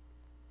down?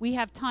 We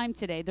have time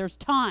today. There's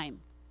time.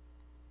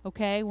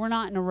 Okay? We're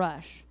not in a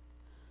rush.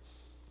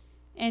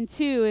 And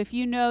two, if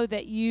you know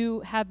that you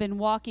have been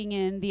walking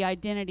in the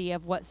identity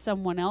of what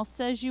someone else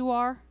says you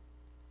are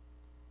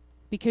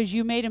because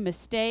you made a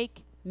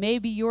mistake,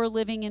 maybe you're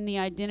living in the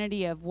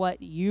identity of what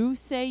you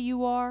say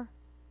you are.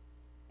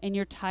 And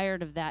you're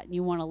tired of that and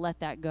you want to let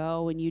that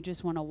go and you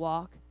just want to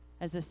walk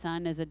as a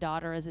son, as a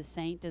daughter, as a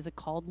saint, as a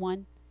called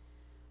one.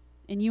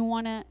 And you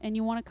want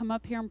to come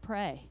up here and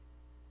pray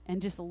and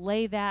just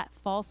lay that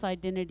false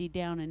identity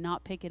down and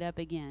not pick it up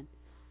again.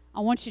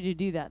 I want you to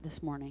do that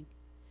this morning.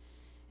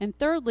 And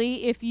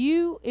thirdly, if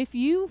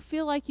you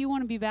feel like you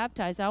want to be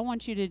baptized, I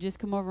want you to just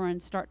come over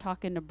and start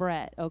talking to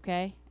Brett,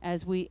 okay?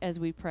 As we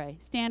pray.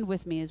 Stand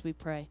with me as we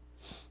pray.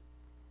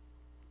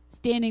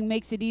 Standing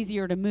makes it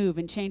easier to move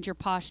and change your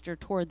posture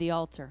toward the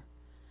altar.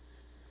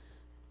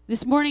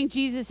 This morning,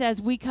 Jesus,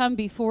 as we come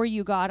before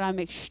you, God, I'm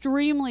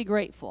extremely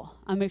grateful.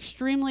 I'm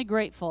extremely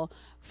grateful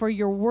for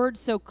your word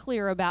so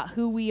clear about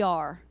who we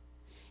are.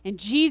 And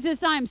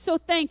Jesus, I'm so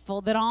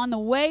thankful that on the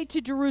way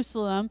to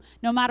Jerusalem,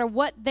 no matter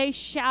what they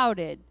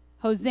shouted,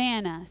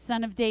 Hosanna,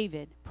 Son of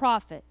David,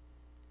 prophet,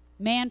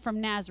 man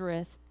from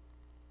Nazareth,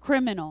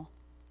 criminal,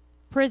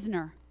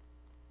 prisoner,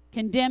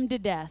 condemned to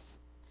death,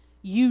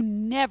 you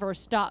never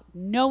stop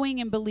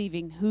knowing and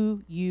believing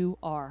who you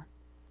are.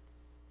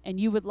 And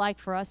you would like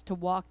for us to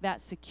walk that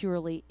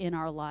securely in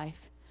our life.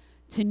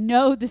 To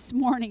know this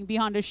morning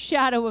beyond a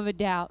shadow of a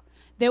doubt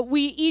that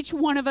we, each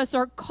one of us,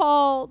 are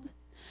called.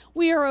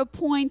 We are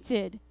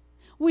appointed.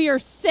 We are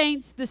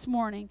saints this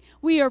morning.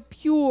 We are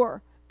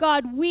pure.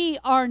 God, we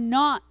are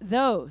not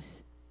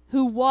those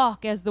who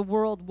walk as the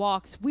world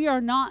walks. We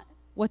are not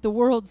what the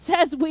world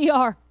says we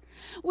are.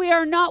 We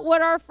are not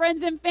what our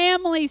friends and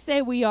family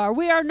say we are.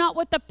 We are not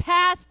what the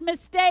past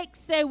mistakes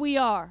say we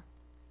are.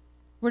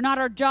 We're not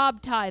our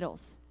job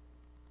titles.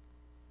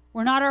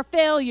 We're not our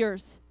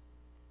failures.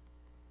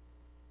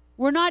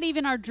 We're not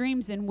even our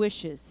dreams and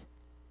wishes.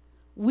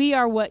 We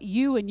are what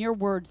you and your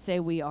word say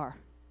we are.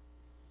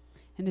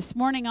 And this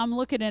morning I'm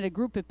looking at a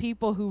group of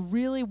people who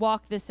really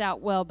walk this out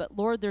well, but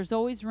Lord, there's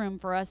always room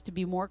for us to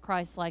be more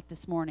Christ-like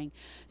this morning.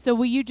 So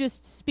will you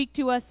just speak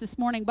to us this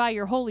morning by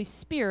your Holy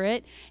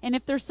Spirit? And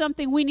if there's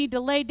something we need to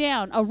lay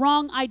down, a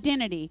wrong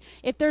identity,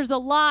 if there's a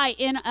lie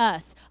in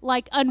us,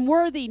 like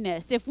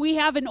unworthiness, if we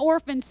have an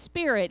orphan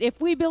spirit,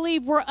 if we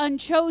believe we're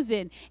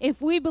unchosen,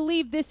 if we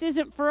believe this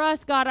isn't for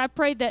us, God, I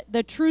pray that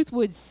the truth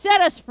would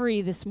set us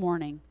free this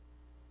morning.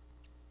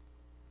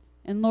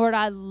 And Lord,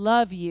 I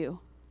love you.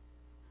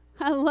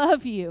 I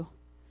love you.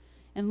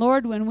 And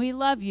Lord, when we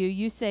love you,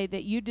 you say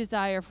that you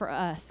desire for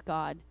us,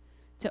 God,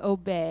 to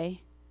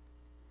obey.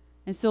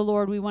 And so,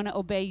 Lord, we want to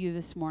obey you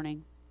this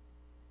morning.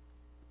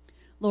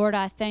 Lord,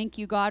 I thank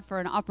you, God, for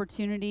an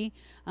opportunity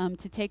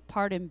to take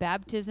part in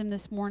baptism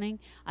this morning.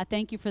 I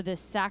thank you for this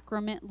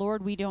sacrament.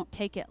 Lord, we don't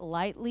take it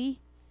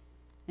lightly.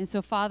 And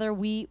so, Father,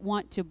 we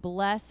want to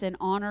bless and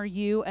honor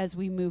you as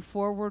we move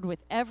forward with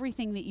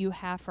everything that you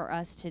have for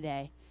us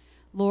today.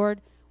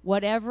 Lord,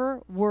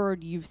 whatever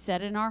word you've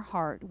set in our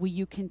heart, will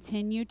you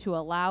continue to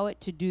allow it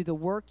to do the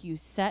work you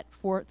set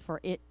forth for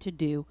it to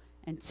do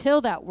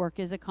until that work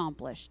is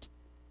accomplished.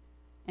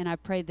 And I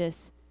pray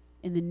this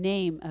in the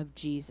name of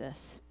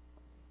Jesus.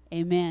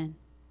 Amen.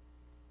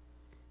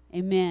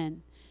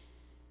 Amen.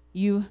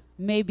 You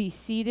may be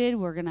seated.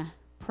 We're going to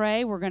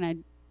pray. We're going to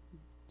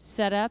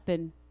set up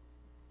and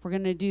we're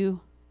going to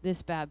do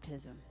this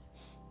baptism.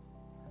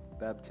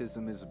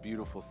 Baptism is a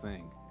beautiful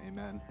thing.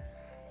 Amen.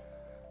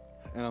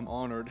 And I'm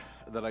honored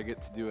that I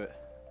get to do it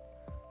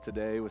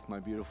today with my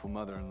beautiful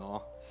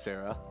mother-in-law,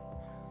 Sarah.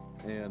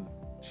 And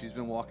she's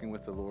been walking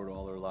with the Lord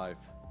all her life.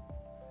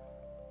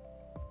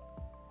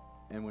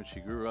 And when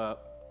she grew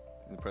up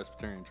in the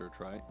Presbyterian church,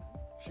 right,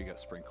 she got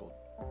sprinkled.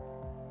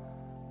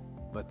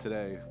 But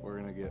today, we're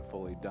going to get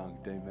fully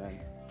dunked. Amen.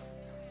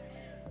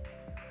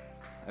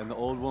 And the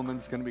old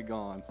woman's going to be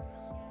gone,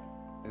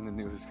 and the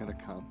new is going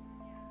to come.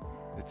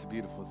 It's a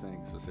beautiful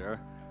thing. So, Sarah,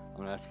 I'm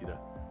going to ask you to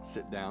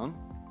sit down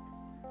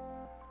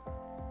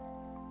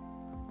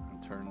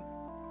and turn.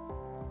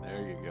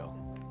 There you go.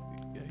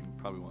 Yeah, you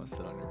probably want to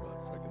sit on your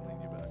butt so I can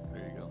lean you back.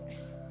 There you go.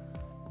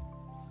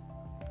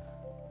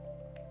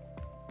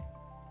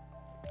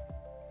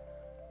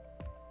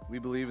 We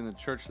believe in the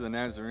Church of the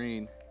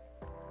Nazarene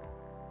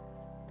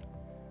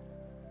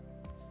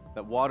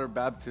that water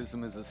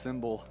baptism is a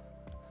symbol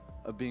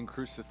of being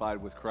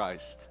crucified with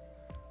Christ.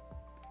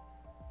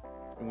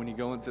 And when you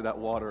go into that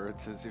water,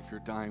 it's as if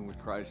you're dying with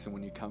Christ. And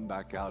when you come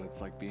back out,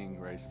 it's like being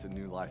raised to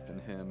new life in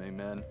Him.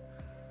 Amen.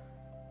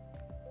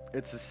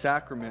 It's a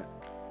sacrament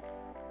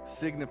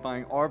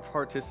signifying our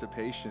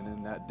participation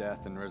in that death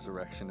and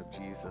resurrection of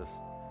Jesus.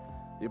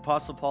 The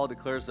Apostle Paul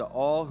declares that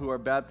all who are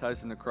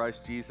baptized into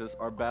Christ Jesus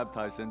are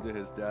baptized into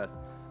His death.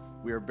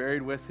 We are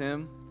buried with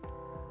Him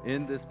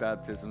in this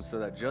baptism so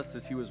that just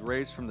as He was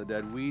raised from the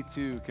dead, we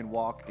too can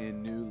walk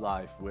in new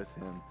life with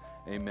Him.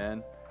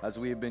 Amen. As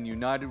we have been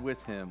united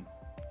with Him.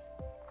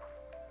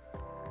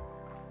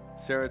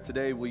 Sarah,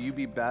 today, will you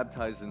be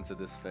baptized into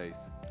this faith?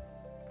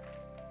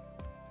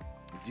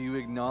 Do you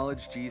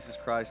acknowledge Jesus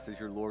Christ as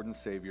your Lord and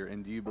Savior,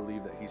 and do you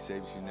believe that He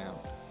saves you now?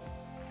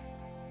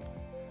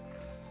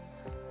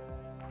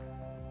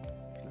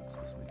 You're not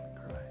supposed to make me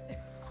cry.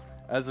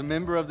 As a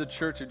member of the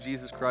Church of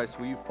Jesus Christ,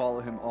 will you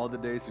follow Him all the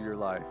days of your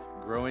life,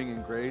 growing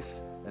in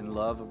grace and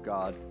love of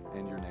God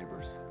and your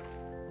neighbors?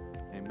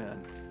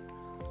 Amen.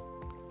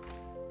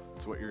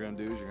 So what you're going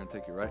to do is you're going to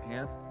take your right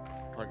hand,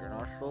 plug your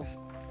nostrils.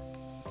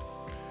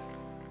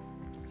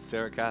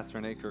 Sarah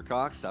Catherine Aker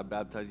Cox, I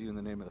baptize you in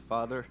the name of the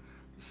Father,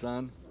 the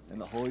Son, and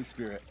the Holy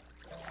Spirit.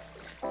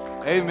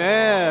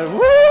 Amen.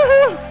 Woo!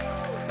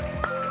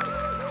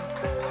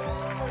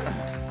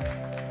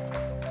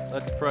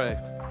 Let's pray.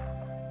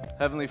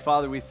 Heavenly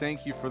Father, we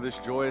thank you for this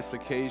joyous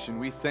occasion.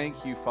 We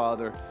thank you,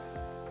 Father,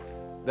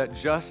 that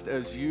just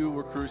as you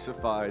were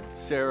crucified,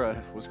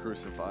 Sarah was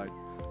crucified.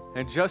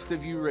 And just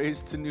as you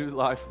raised to new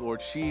life,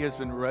 Lord, she has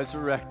been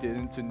resurrected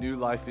into new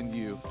life in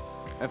you.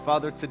 And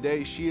Father,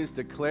 today she is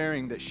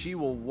declaring that she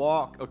will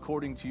walk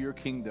according to your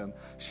kingdom.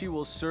 She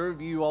will serve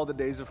you all the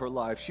days of her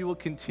life. She will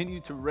continue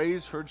to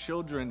raise her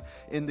children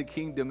in the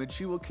kingdom, and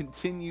she will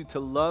continue to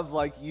love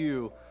like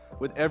you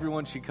with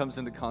everyone she comes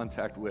into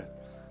contact with.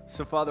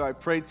 So Father, I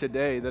pray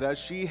today that as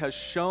she has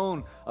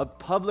shown a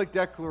public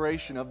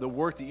declaration of the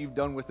work that you've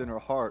done within her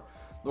heart,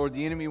 Lord,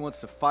 the enemy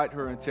wants to fight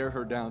her and tear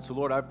her down. So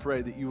Lord, I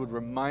pray that you would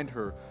remind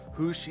her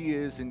who she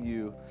is in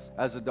you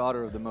as a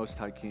daughter of the Most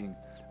High King.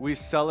 We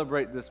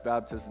celebrate this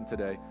baptism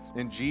today.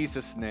 In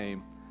Jesus'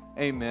 name,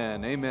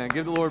 amen. Amen.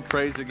 Give the Lord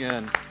praise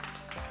again.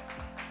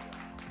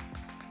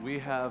 We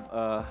have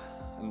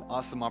an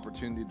awesome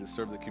opportunity to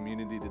serve the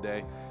community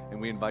today, and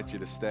we invite you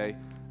to stay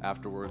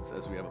afterwards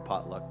as we have a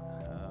potluck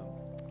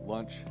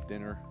lunch,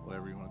 dinner,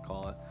 whatever you want to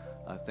call it.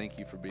 Thank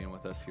you for being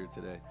with us here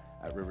today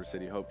at River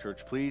City Hope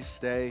Church. Please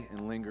stay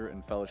and linger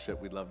in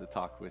fellowship. We'd love to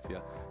talk with you.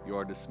 You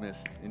are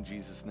dismissed in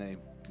Jesus' name.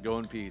 Go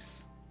in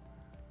peace.